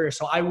down all the barriers.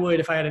 So I would,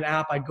 if I had an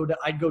app, I'd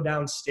go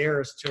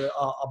downstairs to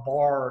a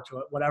bar or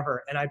to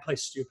whatever, and I'd play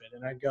stupid,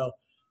 and I go,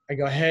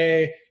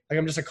 hey, like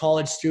I'm just a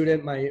college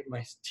student. My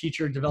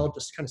teacher developed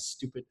this kind of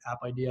stupid app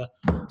idea.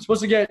 I'm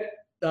supposed to get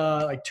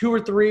like 2 or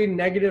 3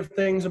 negative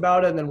things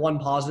about it and then 1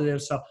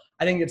 positive. So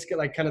I think it's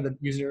like kind of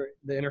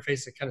the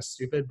interface is kind of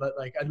stupid, but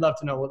like I'd love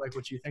to know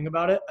what you think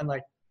about it. And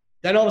like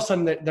then all of a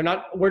sudden they're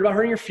not worried about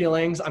hurting your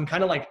feelings. I'm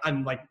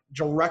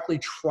directly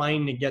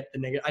trying to get the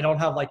negative. I don't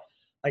have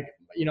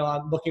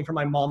I'm looking for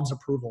my mom's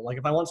approval. Like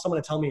if I want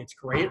someone to tell me it's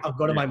great, I'll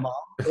go to my mom,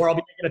 or I'll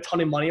be making a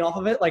ton of money off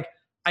of it. Like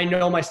I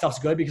know my stuff's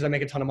good because I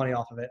make a ton of money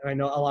off of it. And I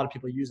know a lot of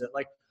people use it.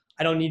 Like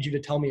I don't need you to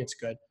tell me it's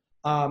good.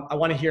 I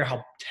want to hear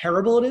how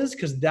terrible it is,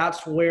 because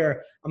that's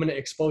where I'm going to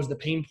expose the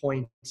pain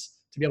points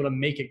to be able to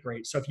make it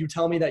great. So if you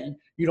tell me that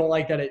you don't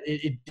like that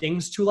it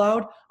dings too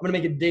loud, I'm going to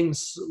make it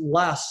dings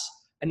less.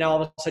 And now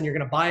all of a sudden you're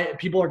going to buy it.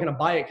 People are going to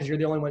buy it because you're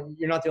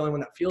not the only one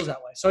that feels that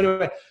way. So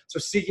anyway,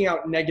 seeking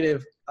out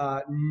negative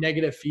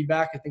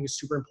feedback, I think, is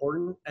super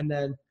important. And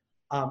then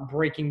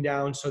breaking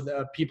down so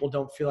that people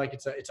don't feel like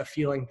it's a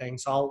feeling thing.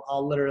 So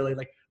I'll literally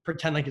like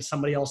pretend like it's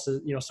somebody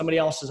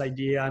else's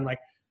idea. And like,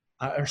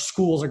 or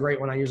school's a great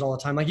one I use all the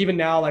time. Like even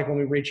now, like when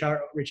we reach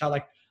out,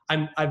 like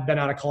I've been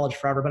out of college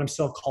forever, but I'm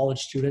still a college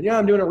student. Yeah,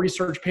 I'm doing a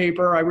research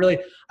paper.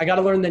 I got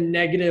to learn the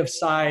negative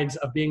sides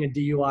of being a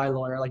DUI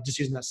lawyer. Like just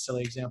using that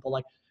silly example.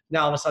 Like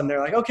now all of a sudden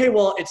they're like, okay,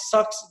 well it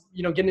sucks,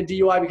 getting a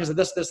DUI because of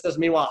this.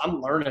 Meanwhile, I'm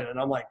learning and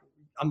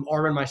I'm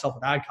arming myself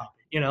with ad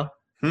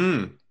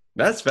copy,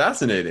 That's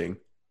fascinating.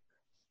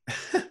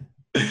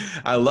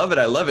 I love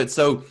it.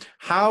 So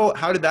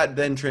how did that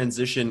then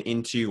transition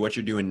into what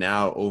you're doing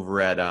now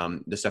over at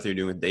the stuff that you're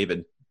doing with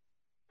David?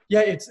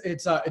 Yeah,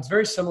 it's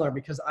very similar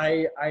because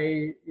I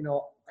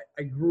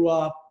grew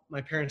up,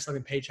 my parents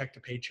living paycheck to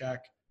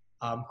paycheck,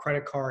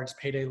 credit cards,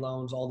 payday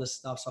loans, all this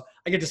stuff. So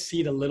I get to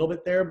see it a little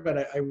bit there,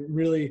 but I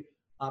really,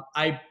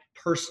 I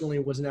personally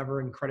was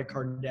never in credit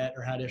card debt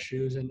or had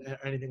issues and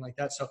anything like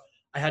that. So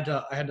I had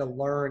to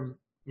learn,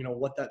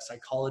 what that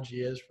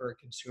psychology is for a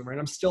consumer. And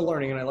I'm still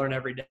learning, and I learn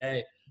every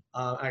day.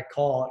 I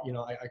call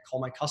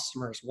my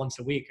customers once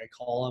a week. I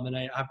call them and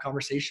I have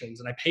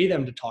conversations and I pay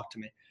them to talk to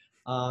me.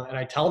 And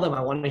I tell them,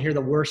 I want to hear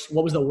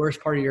what was the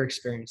worst part of your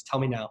experience? Tell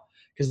me now.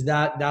 Because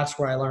that's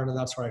where I learn and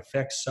that's where I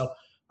fix. So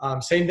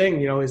same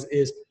thing,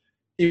 is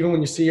even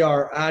when you see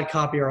our ad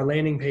copy, our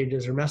landing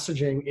pages or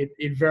messaging,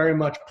 it very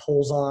much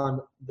pulls on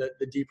the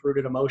deep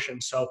rooted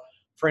emotion. So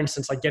for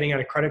instance, like getting out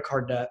of credit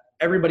card debt,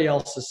 everybody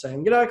else is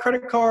saying, get out of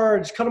credit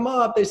cards, cut them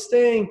up, they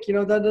stink,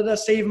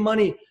 save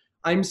money.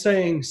 I'm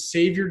saying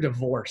save your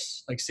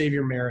divorce, like save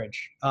your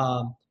marriage.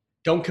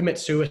 Don't commit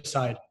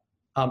suicide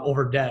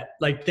over debt.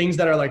 Like things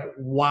that are like,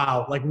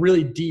 wow, like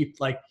really deep.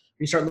 Like when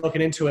you start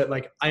looking into it,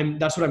 like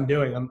that's what I'm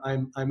doing.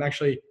 I'm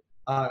actually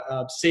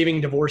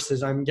saving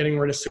divorces. I'm getting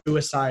rid of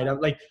suicide.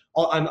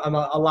 I'm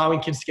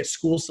allowing kids to get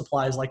school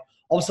supplies. Like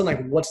all of a sudden,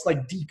 like what's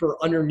like deeper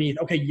underneath?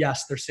 Okay,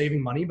 yes, they're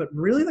saving money, but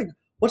really like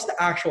what's the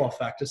actual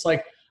effect? It's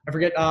like, I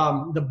forget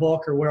the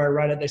book or where I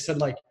read it. They said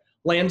like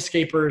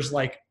landscapers,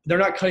 like they're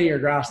not cutting your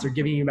grass, they're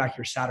giving you back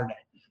your Saturday.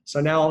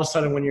 So now all of a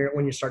sudden when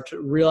you start to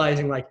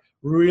realizing like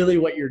really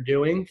what you're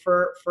doing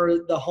for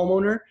the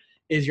homeowner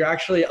is you're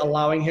actually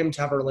allowing him to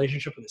have a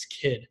relationship with his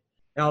kid.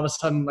 Now all of a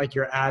sudden, like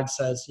your ad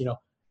says,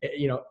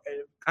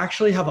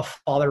 actually have a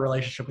father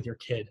relationship with your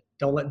kid.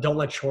 Don't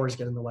let chores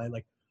get in the way.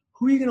 Like,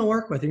 who are you going to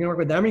work with? You're going to work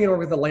with them. You're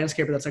going to work with the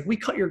landscaper that's like, we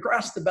cut your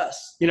grass the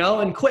best,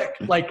 and quick.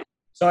 Like,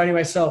 so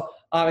anyway,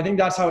 I think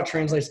that's how it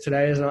translates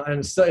today. And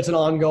it's an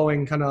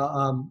ongoing kind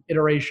of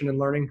iteration and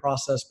learning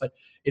process, but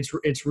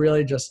it's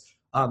really just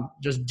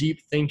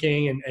deep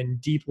thinking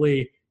and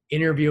deeply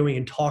interviewing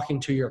and talking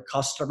to your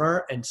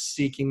customer and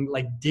seeking,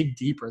 like, dig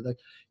deeper. Like,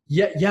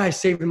 yeah, I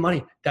saved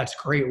money. That's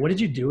great. What did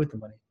you do with the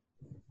money?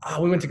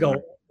 We went to go to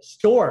the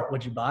store.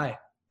 What'd you buy?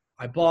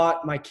 I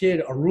bought my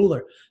kid a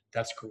ruler.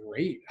 That's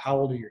great. How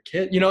old are your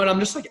kids? And I'm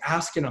just like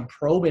asking, I'm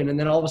probing. And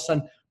then all of a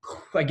sudden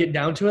I get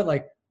down to it.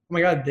 Like, oh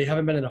my God, they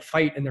haven't been in a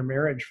fight in their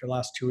marriage for the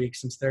last 2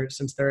 weeks since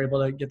they're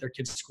able to get their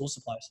kids school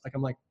supplies. Like,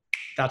 I'm like,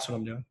 that's what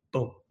I'm doing.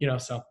 Boom.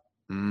 So.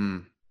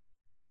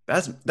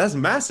 That's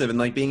massive. And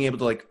like being able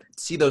to like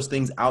see those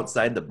things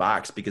outside the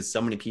box, because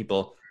so many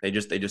people, they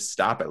just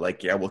stop it.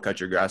 Like, yeah, we'll cut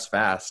your grass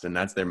fast. And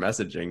that's their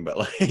messaging. But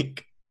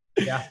like,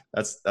 yeah,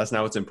 that's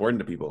not what's important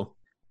to people.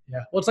 Yeah.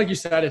 Well, it's like you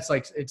said, it's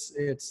like, it's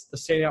the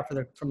standing out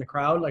from the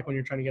crowd. Like when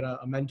you're trying to get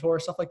a mentor or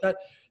stuff like that.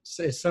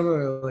 It's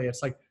similarly,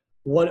 it's like,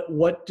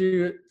 what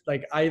do,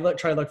 like, I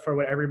try to look for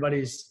what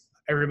everybody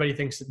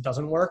thinks it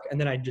doesn't work. And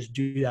then I just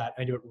do that.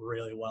 And I do it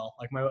really well.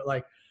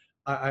 Like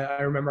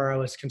I remember I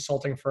was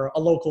consulting for a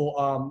local,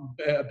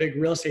 a big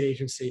real estate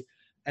agency,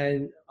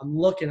 and I'm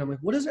like,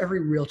 what does every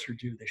realtor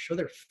do? They show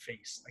their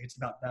face. Like it's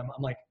about them.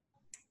 I'm like,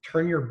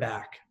 turn your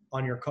back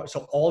on your car.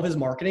 So all of his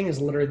marketing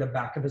is literally the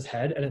back of his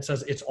head, and it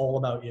says, it's all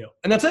about you.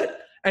 And that's it.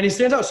 And he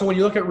stands out. So when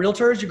you look at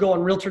realtors, you go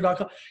on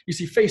realtor.com, you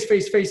see face,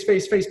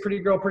 pretty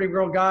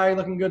girl, guy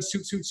looking good,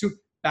 suit,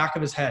 back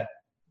of his head.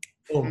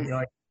 Boom. You're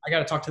like, I got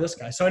to talk to this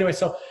guy. So anyway,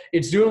 so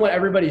it's doing what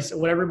everybody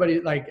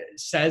like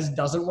says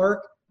doesn't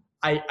work.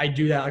 I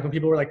do that. Like when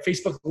people were like,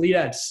 Facebook lead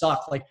ads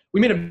suck. Like we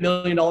made $1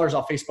 million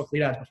off Facebook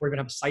lead ads before we even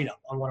have a site up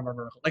on one of our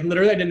verticals. Like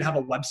literally I didn't have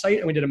a website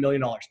and we did $1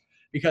 million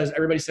because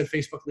everybody said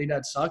Facebook lead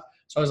ads suck.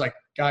 So I was like,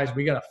 guys,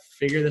 we got to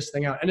figure this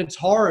thing out. And it's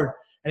hard,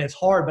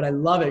 but I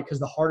love it because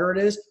the harder it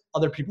is,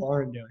 other people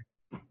aren't doing.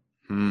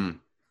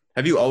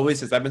 Has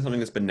that been something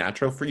that's been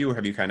natural for you, or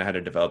have you kind of had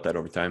to develop that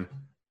over time?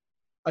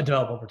 I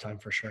develop over time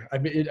for sure. I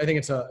think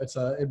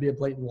it'd be a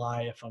blatant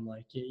lie if I'm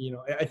like,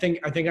 I think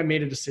I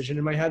made a decision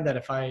in my head that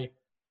if I'm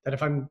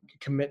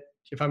going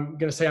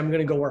to say I'm going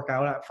to go work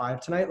out at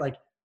 5 tonight, like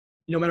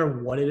no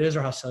matter what it is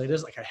or how silly it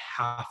is, like I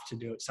have to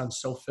do it. It sounds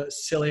so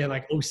silly and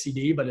like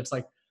OCD, but it's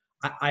like,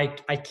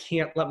 I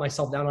can't let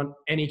myself down on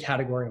any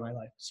category in my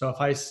life. So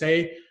if I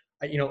say,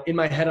 in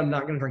my head, I'm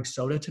not going to drink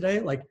soda today,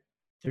 like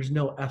there's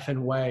no effing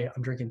way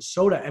I'm drinking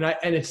soda.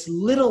 And it's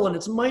little and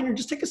it's minor.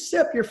 Just take a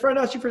sip. Your friend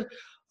asked you for,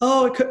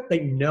 oh, it could,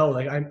 like, no,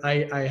 like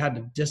I had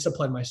to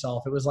discipline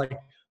myself. It was like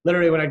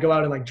literally when I go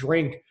out and like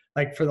drink,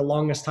 like for the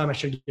longest time, I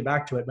should get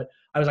back to it. But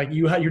I was like,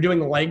 you're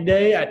doing leg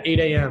day at 8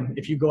 a.m.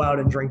 if you go out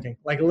and drinking,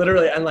 like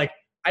literally. And like,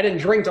 I didn't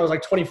drink till I was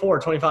like 24,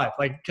 25,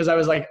 like, cause I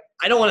was like,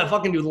 I don't want to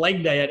fucking do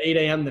leg day at 8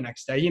 a.m. the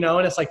next day,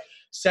 and it's like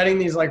setting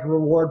these like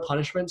reward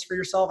punishments for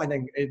yourself. I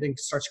think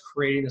starts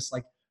creating this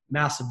like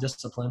massive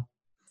discipline.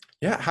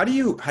 Yeah. How do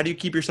you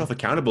keep yourself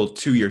accountable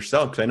to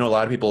yourself? Because I know a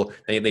lot of people,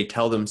 they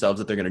tell themselves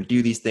that they're going to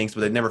do these things, but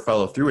they never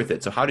follow through with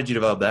it. So how did you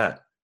develop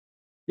that?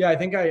 Yeah, I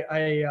think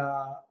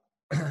I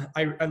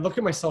look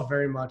at myself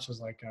very much as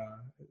like,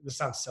 this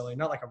sounds silly,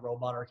 not like a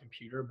robot or a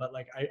computer, but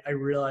like I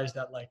realized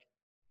that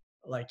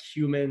like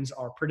humans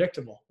are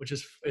predictable, which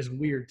is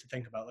weird to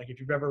think about. Like if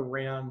you've ever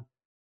ran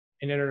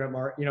an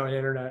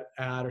internet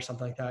ad or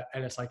something like that,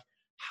 and it's like,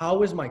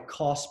 how is my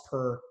cost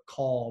per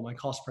call, my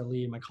cost per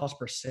lead, my cost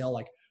per sale,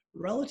 like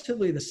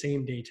relatively the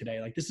same day today?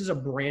 Like this is a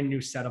brand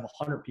new set of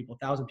 100 people,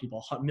 1,000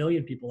 people, 1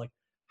 million people. Like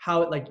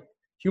how like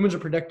humans are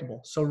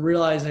predictable. So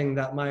realizing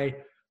that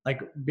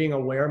being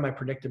aware of my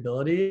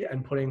predictability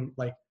and putting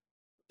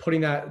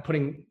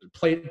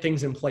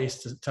things in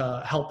place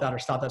to help that or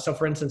stop that. So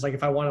for instance, like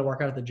if I want to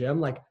work out at the gym,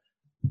 like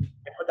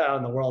I put that out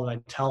in the world and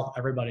I tell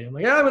everybody, I'm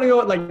like, yeah, I'm going to go,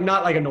 like,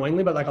 not like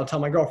annoyingly, but like I'll tell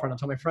my girlfriend, I'll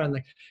tell my friend,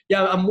 like,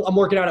 yeah, I'm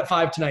working out at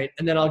 5 tonight.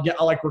 And then I'll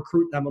like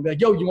recruit them. I'll be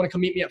like, yo, you want to come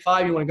meet me at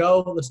 5? You want to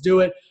go? Let's do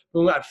it.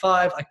 Boom, at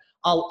 5. Like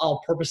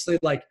I'll purposely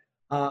like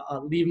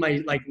leave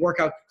my like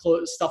workout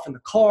stuff in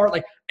the car,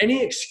 like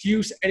any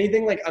excuse,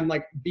 anything, like I'm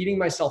like beating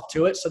myself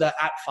to it so that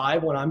at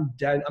 5 when I'm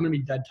dead, I'm going to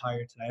be dead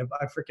tired today.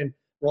 I freaking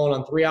rolling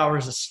on 3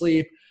 hours of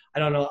sleep. I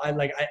don't know.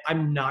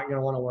 I'm not going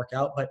to want to work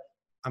out, but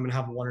I'm going to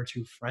have 1 or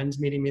 2 friends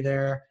meeting me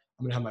there.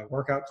 I'm going to have my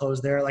workout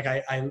clothes there. Like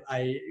I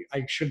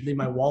should leave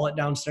my wallet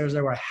downstairs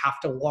there where I have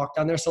to walk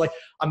down there. So like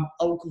I'm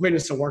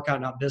witness to workout,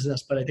 not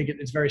business, but I think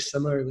it's very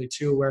similarly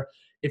too, where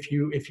if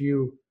you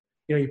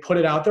you put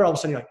it out there, all of a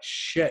sudden you're like,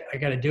 shit, I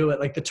got to do it.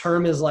 Like the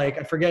term is like,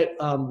 I forget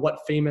what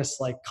famous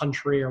like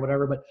country or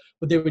whatever, but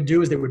what they would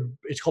do is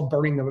it's called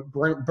burning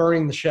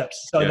the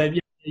ships. So that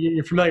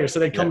you're familiar. So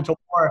they'd come to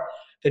war,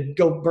 they'd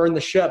go burn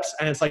the ships.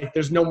 And it's like,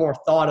 there's no more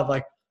thought of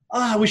like,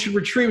 we should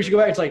retreat. We should go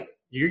back. It's like,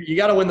 you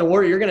got to win the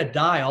war. You're going to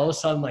die. All of a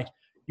sudden, like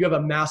you have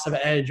a massive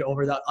edge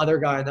over that other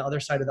guy on the other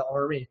side of the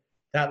army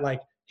that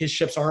like his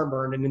ships aren't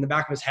burned. And in the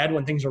back of his head,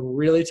 when things are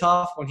really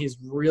tough, when he's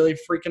really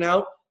freaking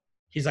out,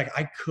 he's like,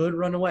 I could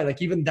run away.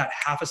 Like even that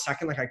half a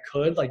second, like I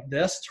could, like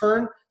this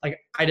turn, like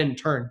I didn't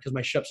turn because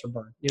my ships are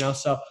burned,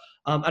 So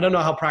I don't know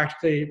how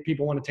practically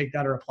people want to take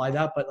that or apply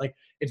that, but like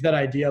it's that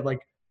idea of like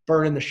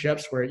burning the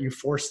ships where you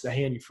force the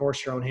hand, you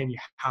force your own hand, you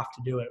have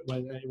to do it.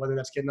 Whether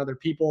that's getting other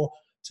people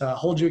to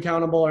hold you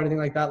accountable or anything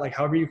like that, like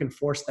however you can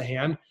force the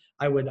hand,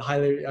 I would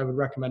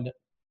recommend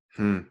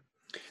it.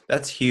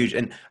 That's huge.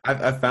 And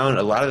I've found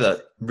a lot of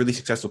the really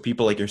successful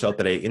people like yourself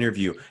that I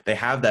interview, they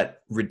have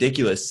that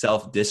ridiculous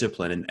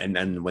self-discipline.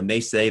 And when they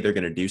say they're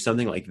going to do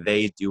something, like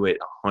they do it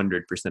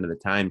 100% of the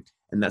time.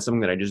 And that's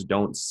something that I just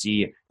don't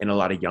see in a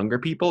lot of younger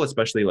people,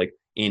 especially like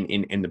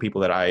in the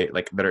people that I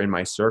like that are in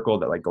my circle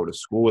that like go to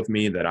school with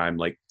me, that I'm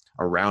like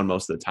around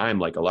most of the time.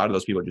 Like a lot of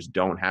those people just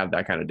don't have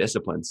that kind of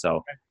discipline.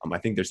 So I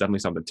think there's definitely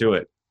something to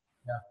it.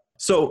 Yeah.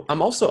 So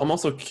I'm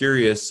also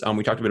curious,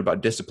 we talked a bit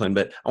about discipline,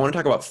 but I want to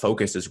talk about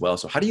focus as well.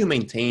 So how do you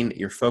maintain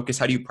your focus?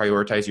 How do you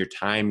prioritize your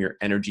time, your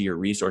energy, your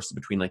resources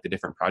between like the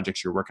different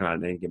projects you're working on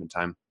at any given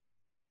time?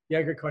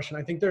 Yeah, good question.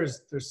 I think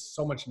there's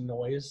so much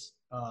noise.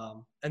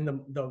 And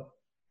the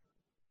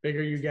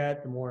bigger you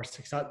get, the more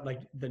success, like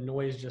the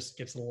noise just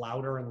gets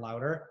louder and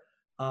louder.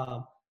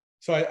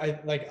 So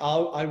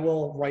I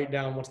will write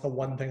down what's the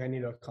one thing I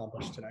need to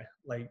accomplish today.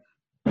 Like,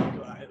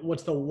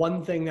 what's the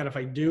one thing that if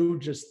I do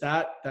just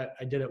that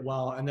I did it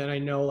well. And then I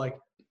know like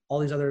all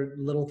these other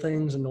little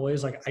things and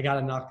noise, like I got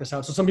to knock this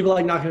out. So some people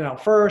like knocking it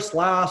out first,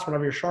 last,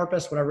 whenever you're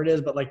sharpest, whatever it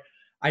is. But like,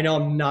 I know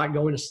I'm not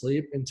going to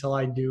sleep until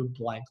I do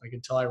blank, like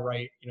until I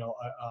write, a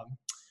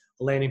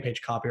landing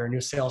page copy or a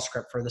new sales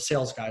script for the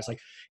sales guys. Like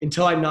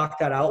until I knock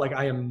that out, like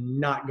I am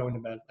not going to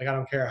bed. Like I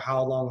don't care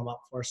how long I'm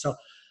up for. So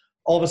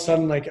all of a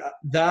sudden like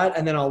that.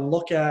 And then I'll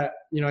look at,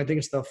 I think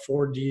it's the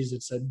 4Ds.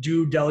 It's a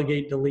do,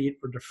 delegate, delete,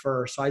 or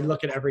defer. So I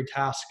look at every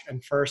task,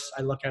 and first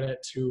I look at it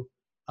to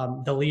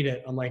delete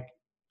it. I'm like,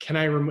 can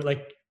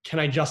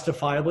I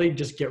justifiably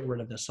just get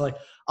rid of this? So like,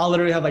 I'll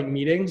literally have like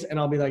meetings and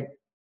I'll be like,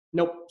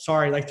 nope,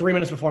 sorry. Like 3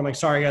 minutes before, I'm like,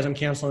 sorry guys, I'm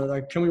canceling it.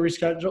 Like, can we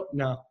reschedule?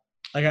 No,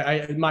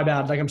 like my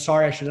bad. Like, I'm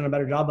sorry, I should have done a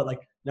better job, but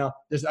like, no,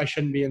 I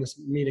shouldn't be in this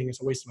meeting.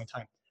 It's a waste of my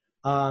time.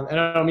 And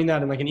I don't mean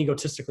that in like an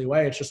egotistically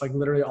way. It's just like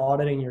literally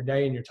auditing your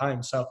day and your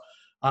time. So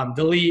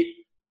delete,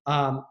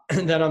 and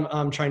then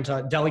I'm trying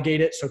to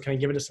delegate it. So can I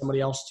give it to somebody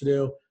else to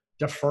do?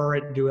 Defer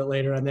it, do it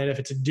later. And then if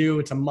it's a do,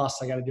 it's a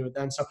must. I got to do it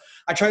then. So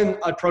I try and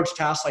approach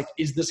tasks like,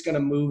 is this going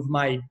to move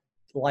my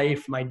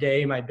life, my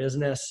day, my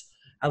business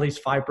at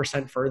least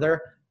 5%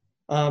 further?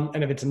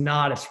 And if it's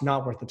not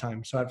worth the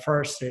time. So at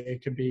first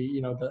it could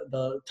be,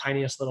 the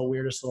tiniest little,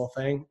 weirdest little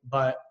thing,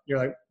 but you're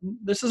like,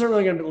 this isn't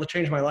really going to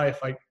change my life.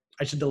 Like,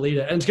 I should delete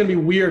it. And it's going to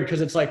be weird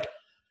because it's like,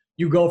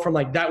 you go from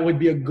like, that would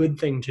be a good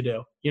thing to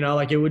do,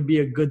 like it would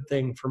be a good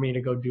thing for me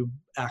to go do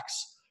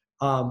X.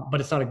 But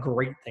it's not a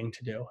great thing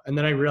to do. And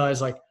then I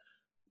realized like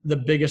the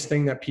biggest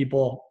thing that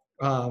people,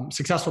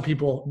 successful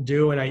people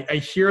do, and I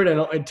hear it,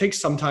 and it takes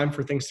some time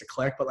for things to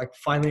click, but like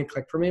finally it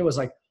clicked for me, was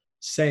like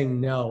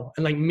saying no.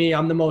 And like me,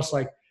 I'm the most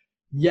like,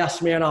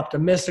 yes, man,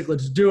 optimistic.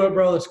 Let's do it,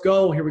 bro. Let's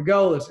go. Here we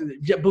go. Let's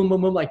get boom,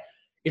 boom, boom. Like,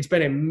 it's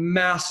been a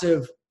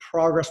massive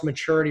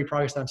maturity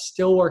progress that I'm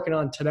still working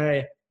on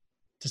today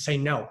to say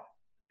no.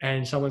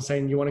 And someone's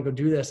saying, you want to go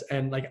do this?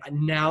 And like,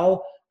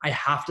 now I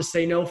have to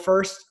say no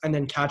first and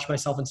then catch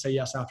myself and say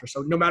yes after.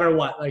 So no matter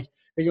what, like,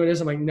 you know what it is,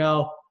 I'm like,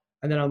 no.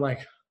 And then I'm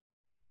like,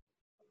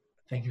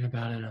 thinking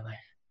about it. And I'm like,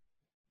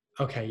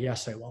 okay,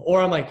 yes, I will.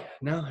 Or I'm like,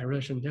 no, I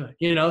really shouldn't do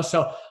it.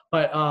 So,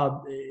 but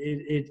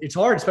it's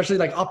hard, especially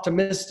like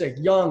optimistic,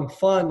 young,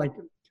 fun, like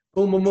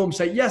boom, boom, boom,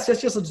 say yes,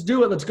 let's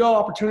do it. Let's go,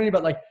 opportunity.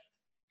 But like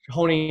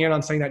honing in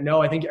on saying that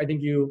no, I think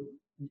you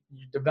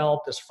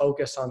develop this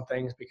focus on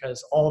things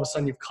because all of a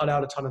sudden you've cut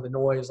out a ton of the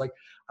noise. Like,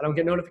 I don't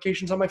get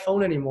notifications on my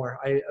phone anymore.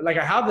 I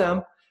have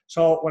them.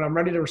 So when I'm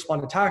ready to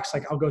respond to texts,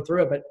 like I'll go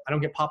through it, but I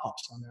don't get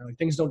pop-ups on there. Like,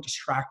 things don't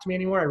distract me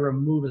anymore. I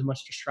remove as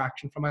much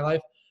distraction from my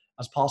life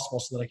as possible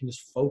so that I can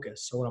just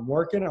focus. So when I'm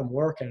working,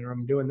 or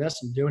I'm doing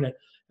this, I'm doing it,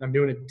 and I'm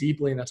doing it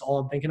deeply, and that's all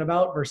I'm thinking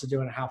about versus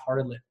doing it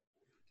half-heartedly.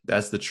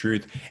 That's the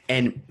truth.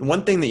 And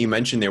one thing that you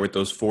mentioned there with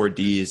those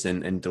 4Ds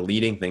and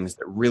deleting things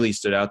that really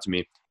stood out to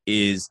me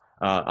is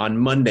on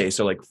Monday,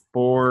 so like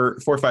four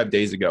or 5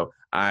 days ago,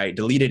 I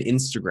deleted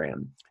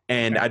Instagram.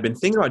 And I'd been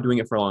thinking about doing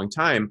it for a long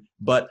time,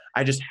 but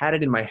I just had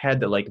it in my head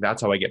that like,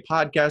 that's how I get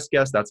podcast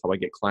guests. That's how I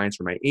get clients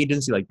for my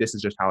agency. Like, this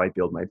is just how I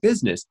build my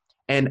business.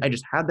 And I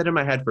just had that in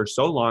my head for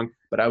so long,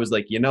 but I was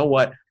like, you know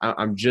what?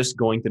 I'm just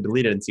going to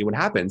delete it and see what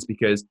happens,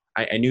 because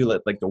I knew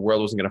that like the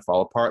world wasn't going to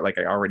fall apart. Like,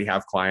 I already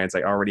have clients.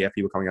 I already have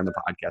people coming on the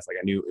podcast. Like,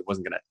 I knew it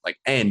wasn't going to like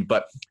end,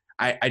 but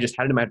I just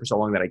had it in my head for so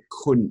long that I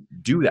couldn't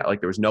do that. Like,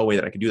 there was no way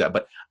that I could do that,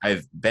 but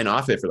I've been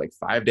off it for like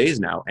 5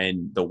 days now,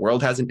 and the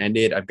world hasn't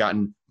ended. I've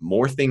gotten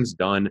more things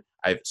done.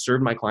 I've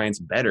served my clients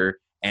better.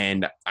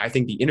 And I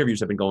think the interviews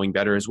have been going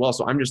better as well.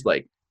 So I'm just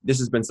like, this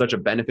has been such a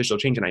beneficial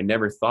change. And I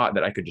never thought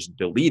that I could just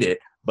delete it.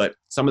 But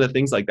some of the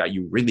things like that,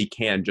 you really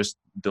can just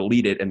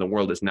delete it and the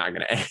world is not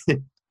going to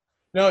end.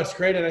 No, it's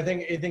great. And I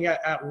think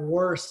at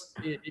worst,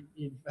 it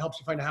helps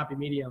you find a happy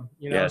medium,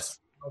 Yes.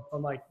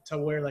 From like to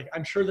where like,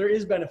 I'm sure there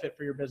is benefit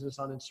for your business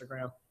on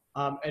Instagram.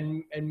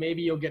 And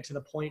maybe you'll get to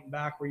the point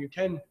back where you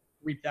can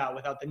reap that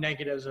without the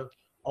negatives of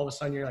all of a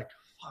sudden you're like,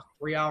 fuck,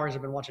 3 hours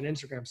I've been watching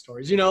Instagram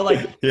stories,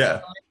 like,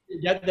 yeah,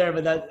 you get there,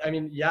 but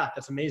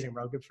that's amazing,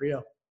 bro. Good for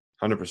you.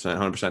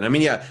 100%. I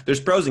mean, yeah, there's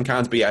pros and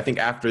cons, but yeah, I think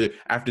after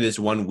this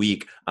 1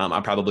 week,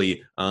 I'll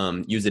probably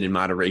use it in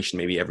moderation.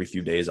 Maybe every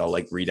few days I'll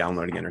like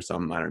re-download again or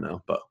something. I don't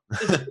know, but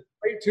it's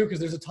great too, because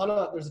there's a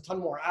ton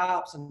more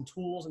apps and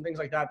tools and things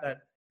like that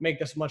make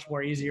this much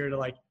more easier to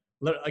like,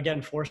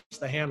 again, force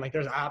the hand. Like,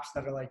 there's apps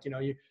that are like,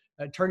 you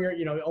turn your,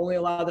 only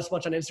allow this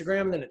much on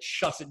Instagram, and then it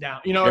shuts it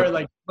down, or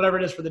like whatever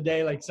it is for the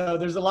day. Like, so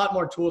there's a lot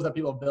more tools that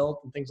people have built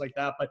and things like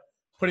that, but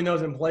putting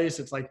those in place,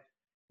 it's like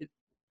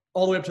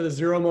all the way up to the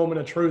 0 moment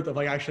of truth of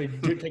like actually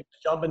take a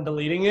jump and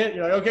deleting it.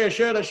 You're like, okay, I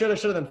should.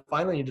 And then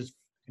finally you just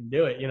can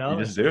do it, You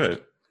just do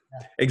it.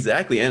 Yeah.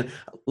 Exactly. And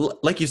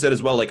like you said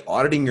as well, like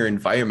auditing your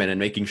environment and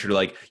making sure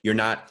like you're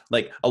not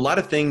like a lot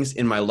of things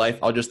in my life,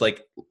 I'll just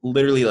like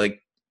literally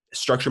like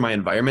structure my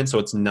environment so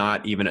it's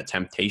not even a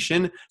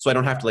temptation. So I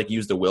don't have to like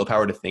use the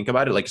willpower to think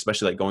about it. Like,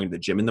 especially like going to the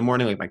gym in the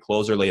morning, like my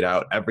clothes are laid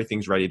out,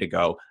 everything's ready to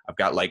go. I've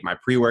got like my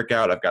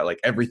pre-workout, I've got like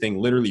everything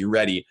literally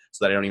ready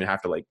so that I don't even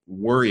have to like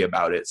worry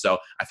about it. So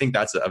I think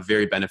that's a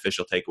very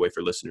beneficial takeaway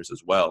for listeners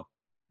as well.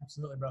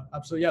 Absolutely, bro.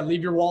 Absolutely. Yeah.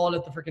 Leave your wallet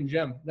at the freaking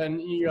gym. Then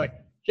you're like,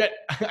 shit,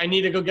 I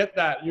need to go get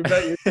that. You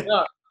bet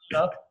you're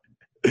up.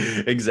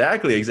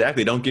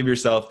 Exactly. Don't give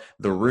yourself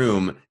the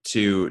room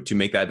to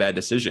make that bad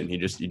decision. You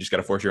just got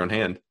to force your own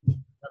hand.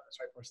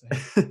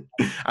 That's right.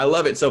 I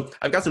love it. So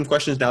I've got some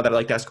questions now that I'd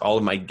like to ask all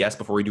of my guests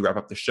before we do wrap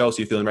up the show. So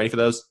you feeling ready for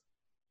those?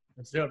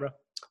 Let's do it, bro.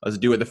 Let's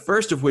do it. The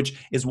first of which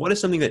is, what is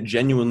something that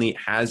genuinely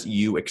has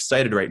you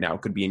excited right now?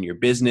 It could be in your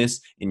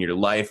business, in your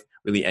life,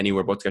 really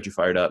anywhere. What's got you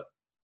fired up?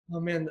 Oh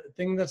man, the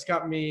thing that's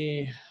got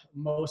me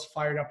most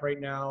fired up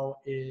right now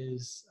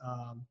is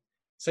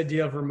this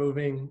idea of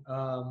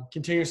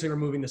continuously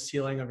removing the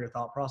ceiling of your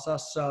thought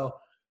process. So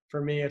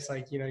for me, it's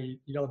like, you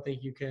don't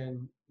think you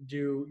can make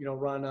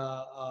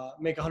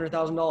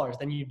 $100,000,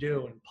 then you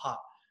do and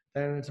pop.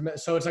 And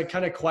so it's like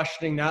kind of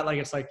questioning that. Like,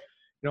 it's like,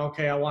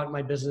 okay, I want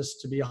my business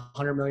to be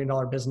 $100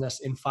 million business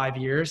in 5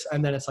 years.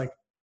 And then it's like,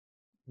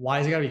 why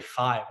is it gotta be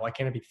 5? Why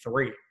can't it be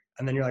 3?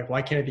 And then you're like,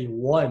 why can't it be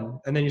 1?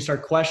 And then you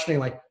start questioning,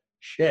 like,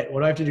 shit, what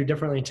do I have to do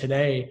differently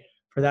today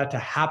for that to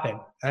happen?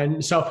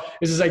 And so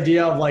it's this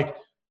idea of like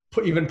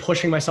even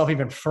pushing myself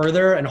even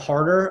further and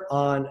harder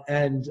on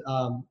and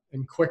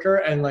quicker,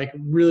 and like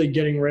really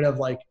getting rid of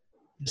like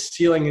the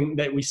ceiling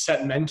that we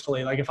set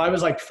mentally. Like if I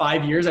was like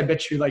 5 years, I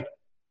bet you like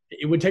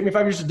it would take me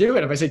 5 years to do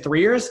it. If I say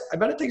 3 years, I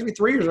bet it takes me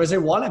 3 years. If I say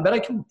 1, I bet I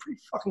can pretty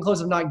fucking close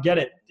if not get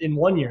it in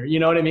 1 year. You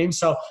know what I mean?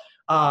 So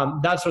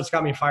that's what's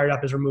got me fired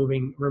up, is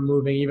removing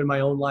even my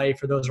own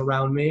life or those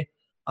around me.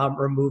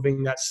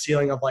 Removing that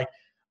ceiling of like,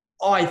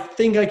 oh, I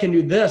think I can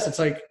do this. It's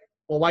like,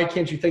 well, why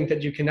can't you think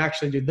that you can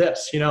actually do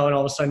this? And all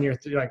of a sudden you're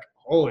like,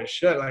 holy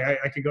shit, like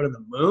I could go to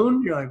the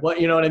moon. You're like, what?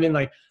 You know what I mean?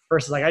 Like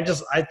versus like,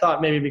 I thought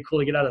maybe it'd be cool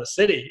to get out of the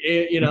city,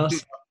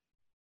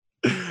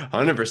 So.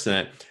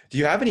 100%. Do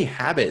you have any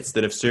habits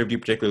that have served you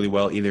particularly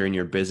well, either in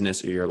your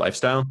business or your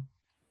lifestyle?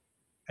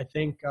 I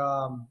think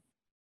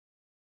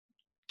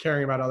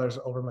caring about others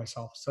over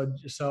myself.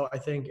 So I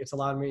think it's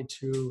allowed me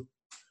to,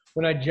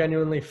 when I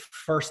genuinely,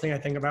 first thing I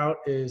think about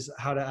is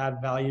how to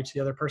add value to the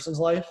other person's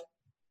life.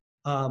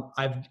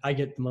 I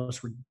get the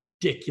most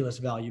ridiculous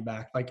value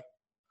back, like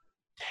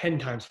 10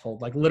 times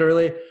fold. Like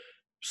literally,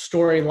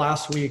 story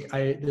last week,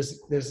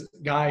 this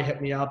guy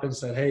hit me up and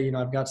said, hey,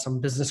 I've got some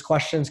business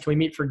questions. Can we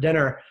meet for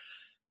dinner?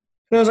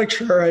 And I was like,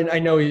 sure. I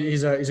know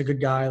he's a good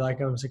guy.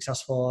 Like I'm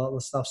successful, all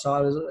this stuff. So I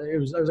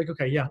was like,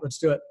 okay, yeah, let's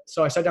do it.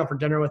 So I sat down for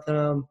dinner with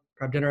him,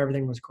 grabbed dinner.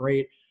 Everything was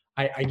great.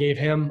 I'm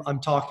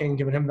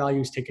giving him value,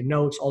 he's taking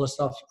notes, all this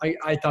stuff.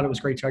 I thought it was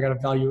great too. I got a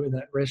value in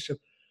that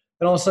relationship.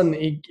 And all of a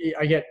sudden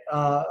I get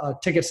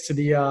tickets to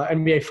the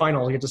NBA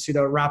finals. I get to see the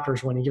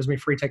Raptors win. He gives me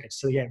free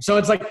tickets to the game. So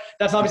it's like,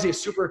 that's obviously a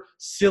super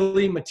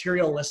silly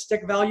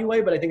materialistic value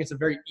way, but I think it's a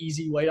very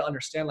easy way to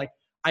understand. Like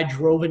I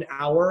drove an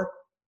hour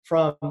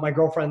from my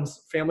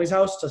girlfriend's family's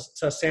house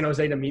to San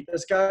Jose to meet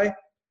this guy,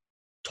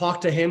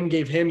 talked to him,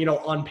 gave him,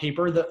 on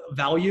paper the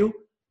value.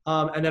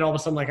 And then all of a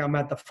sudden, like I'm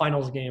at the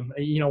finals game,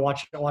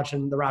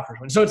 watching the Raptors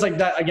win. So it's like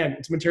that, again,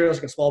 it's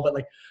materialistic as well, but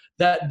like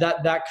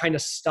that kind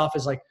of stuff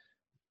is like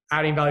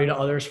adding value to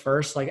others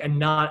first, like,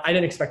 and I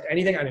didn't expect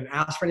anything. I didn't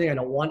ask for anything. I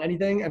don't want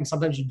anything. And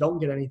sometimes you don't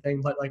get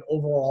anything, but like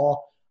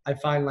overall, I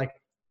find like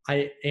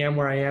I am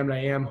where I am and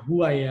I am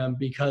who I am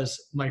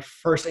because my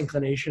first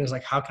inclination is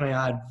like, how can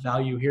I add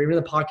value here? Even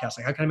the podcast,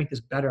 like how can I make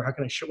this better?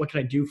 What can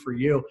I do for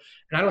you?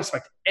 And I don't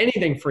expect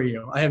anything for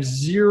you. I have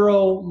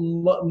zero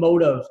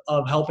motive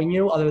of helping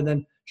you other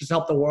than just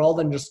help the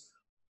world, and just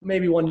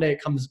maybe one day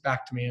it comes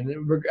back to me, and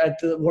at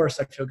the worst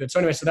I feel good. So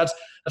anyway, so that's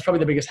probably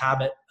the biggest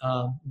habit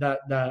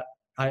that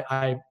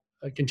I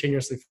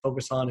continuously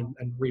focus on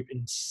and reap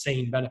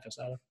insane benefits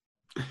out of.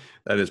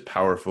 That is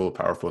powerful,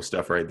 powerful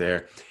stuff right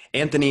there.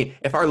 Anthony,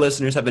 if our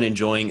listeners have been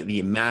enjoying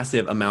the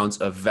massive amounts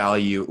of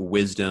value,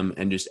 wisdom,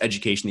 and just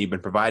education that you've been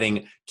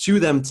providing to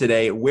them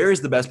today, where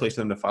is the best place for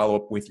them to follow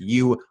up with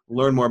you,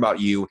 learn more about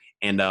you,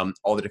 and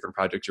all the different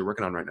projects you're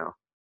working on right now?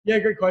 Yeah,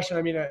 great question.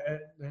 I mean,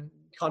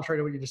 contrary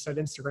to what you just said,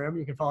 Instagram,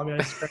 you can follow me on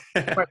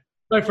Instagram.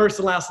 my first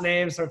and last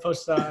name, so I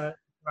post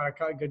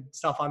good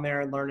stuff on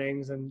there and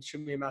learnings, and shoot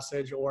me a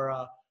message, or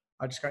I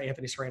just got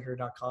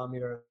AnthonySarandria.com.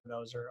 Either of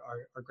those are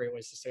great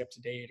ways to stay up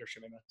to date or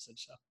shoot me a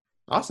message. So.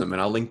 Awesome.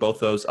 And I'll link both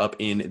those up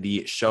in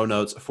the show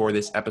notes for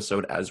this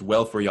episode as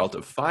well for y'all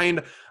to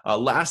find.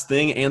 Last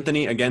thing,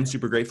 Anthony, again,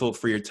 super grateful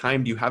for your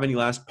time. Do you have any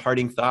last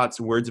parting thoughts,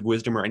 words of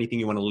wisdom, or anything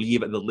you want to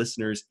leave the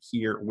listeners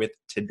here with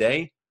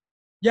today?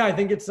 Yeah, I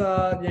think it's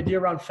the idea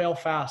around fail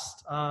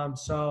fast.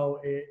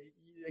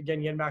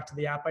 Again, getting back to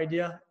the app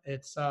idea,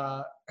 it's,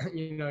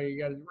 you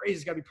got to raise,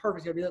 it's got to be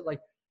perfect. It's got to be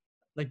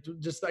like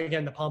just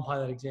again, the Palm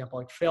Pilot example,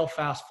 like fail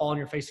fast, fall on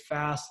your face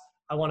fast.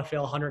 I want to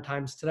fail 100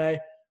 times today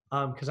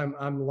because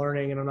I'm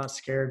learning and I'm not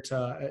scared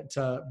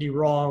to be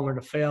wrong or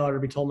to fail or to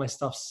be told my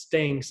stuff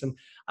stinks. And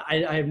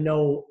I have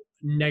no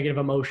negative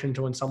emotion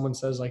to when someone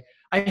says like,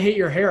 I hate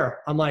your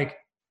hair. I'm like,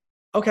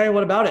 okay,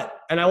 what about it?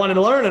 And I wanted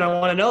to learn and I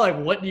want to know like,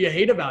 what do you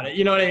hate about it?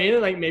 You know what I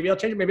mean? Like maybe I'll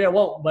change it, maybe I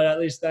won't, but at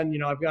least then,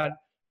 I've got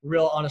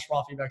real honest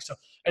raw feedback. So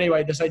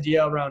anyway, this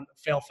idea around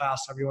fail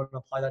fast, however you want to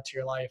apply that to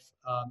your life,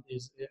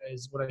 is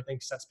what I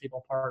think sets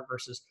people apart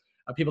versus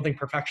people think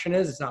perfection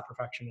is. It's not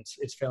perfection.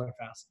 It's failing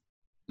fast.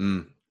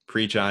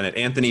 Preach on it.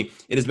 Anthony,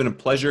 it has been a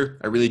pleasure.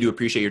 I really do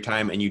appreciate your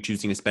time and you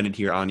choosing to spend it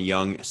here on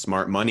Young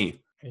Smart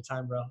Money.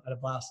 Anytime, bro. I had a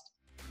blast.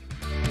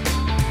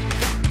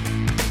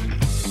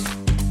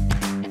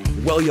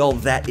 Well, y'all,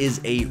 that is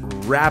a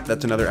wrap.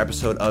 That's another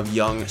episode of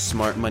Young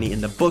Smart Money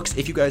in the books.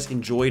 If you guys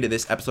enjoyed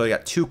this episode, I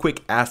got 2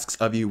 quick asks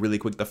of you really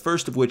quick. The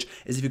first of which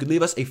is if you could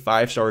leave us a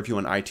 5-star review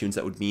on iTunes,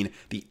 that would mean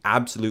the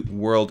absolute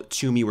world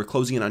to me. We're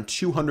closing in on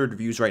 200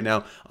 reviews right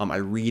now. I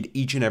read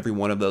each and every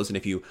one of those, and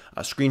if you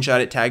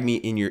screenshot it, tag me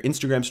in your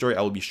Instagram story,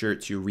 I will be sure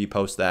to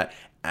repost that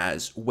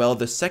as well.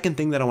 The second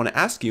thing that I want to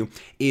ask you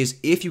is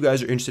if you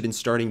guys are interested in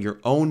starting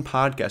your own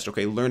podcast,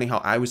 okay, learning how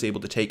I was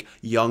able to take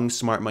Young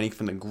Smart Money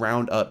from the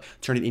ground up,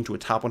 turn it into a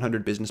top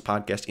 100 business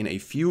podcast in a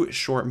few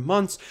short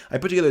months. I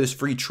put together this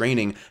free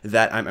training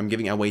that I'm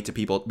giving away to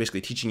people, basically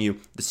teaching you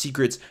the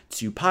secrets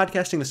to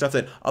podcasting, the stuff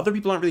that other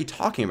people aren't really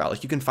talking about.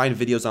 Like you can find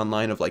videos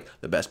online of like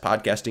the best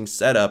podcasting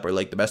setup or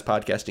like the best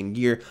podcasting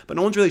gear, but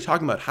no one's really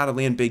talking about how to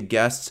land big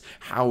guests,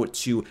 how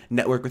to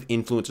network with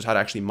influencers, how to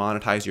actually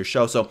monetize your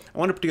show. So I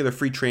want to put together a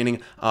free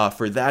training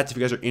for that. If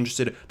you guys are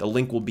interested, the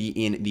link will be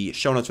in the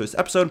show notes for this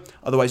episode.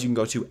 Otherwise, you can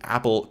go to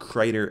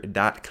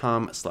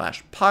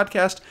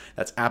applecreator.com/podcast.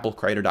 That's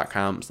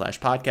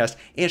applecreator.com/podcast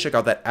and check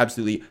out that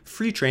absolutely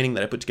free training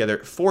that I put together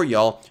for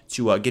y'all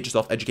to get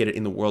yourself educated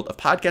in the world of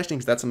podcasting,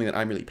 because that's something that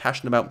I'm really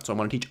passionate about. So I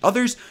want to teach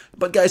others.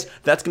 But guys,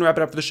 that's going to wrap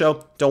it up for the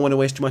show. Don't want to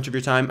waste too much of your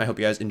time. I hope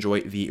you guys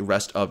enjoy the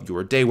rest of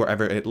your day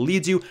wherever it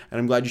leads you. And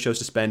I'm glad you chose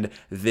to spend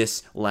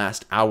this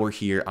last hour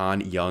here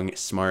on Young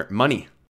Smart Money.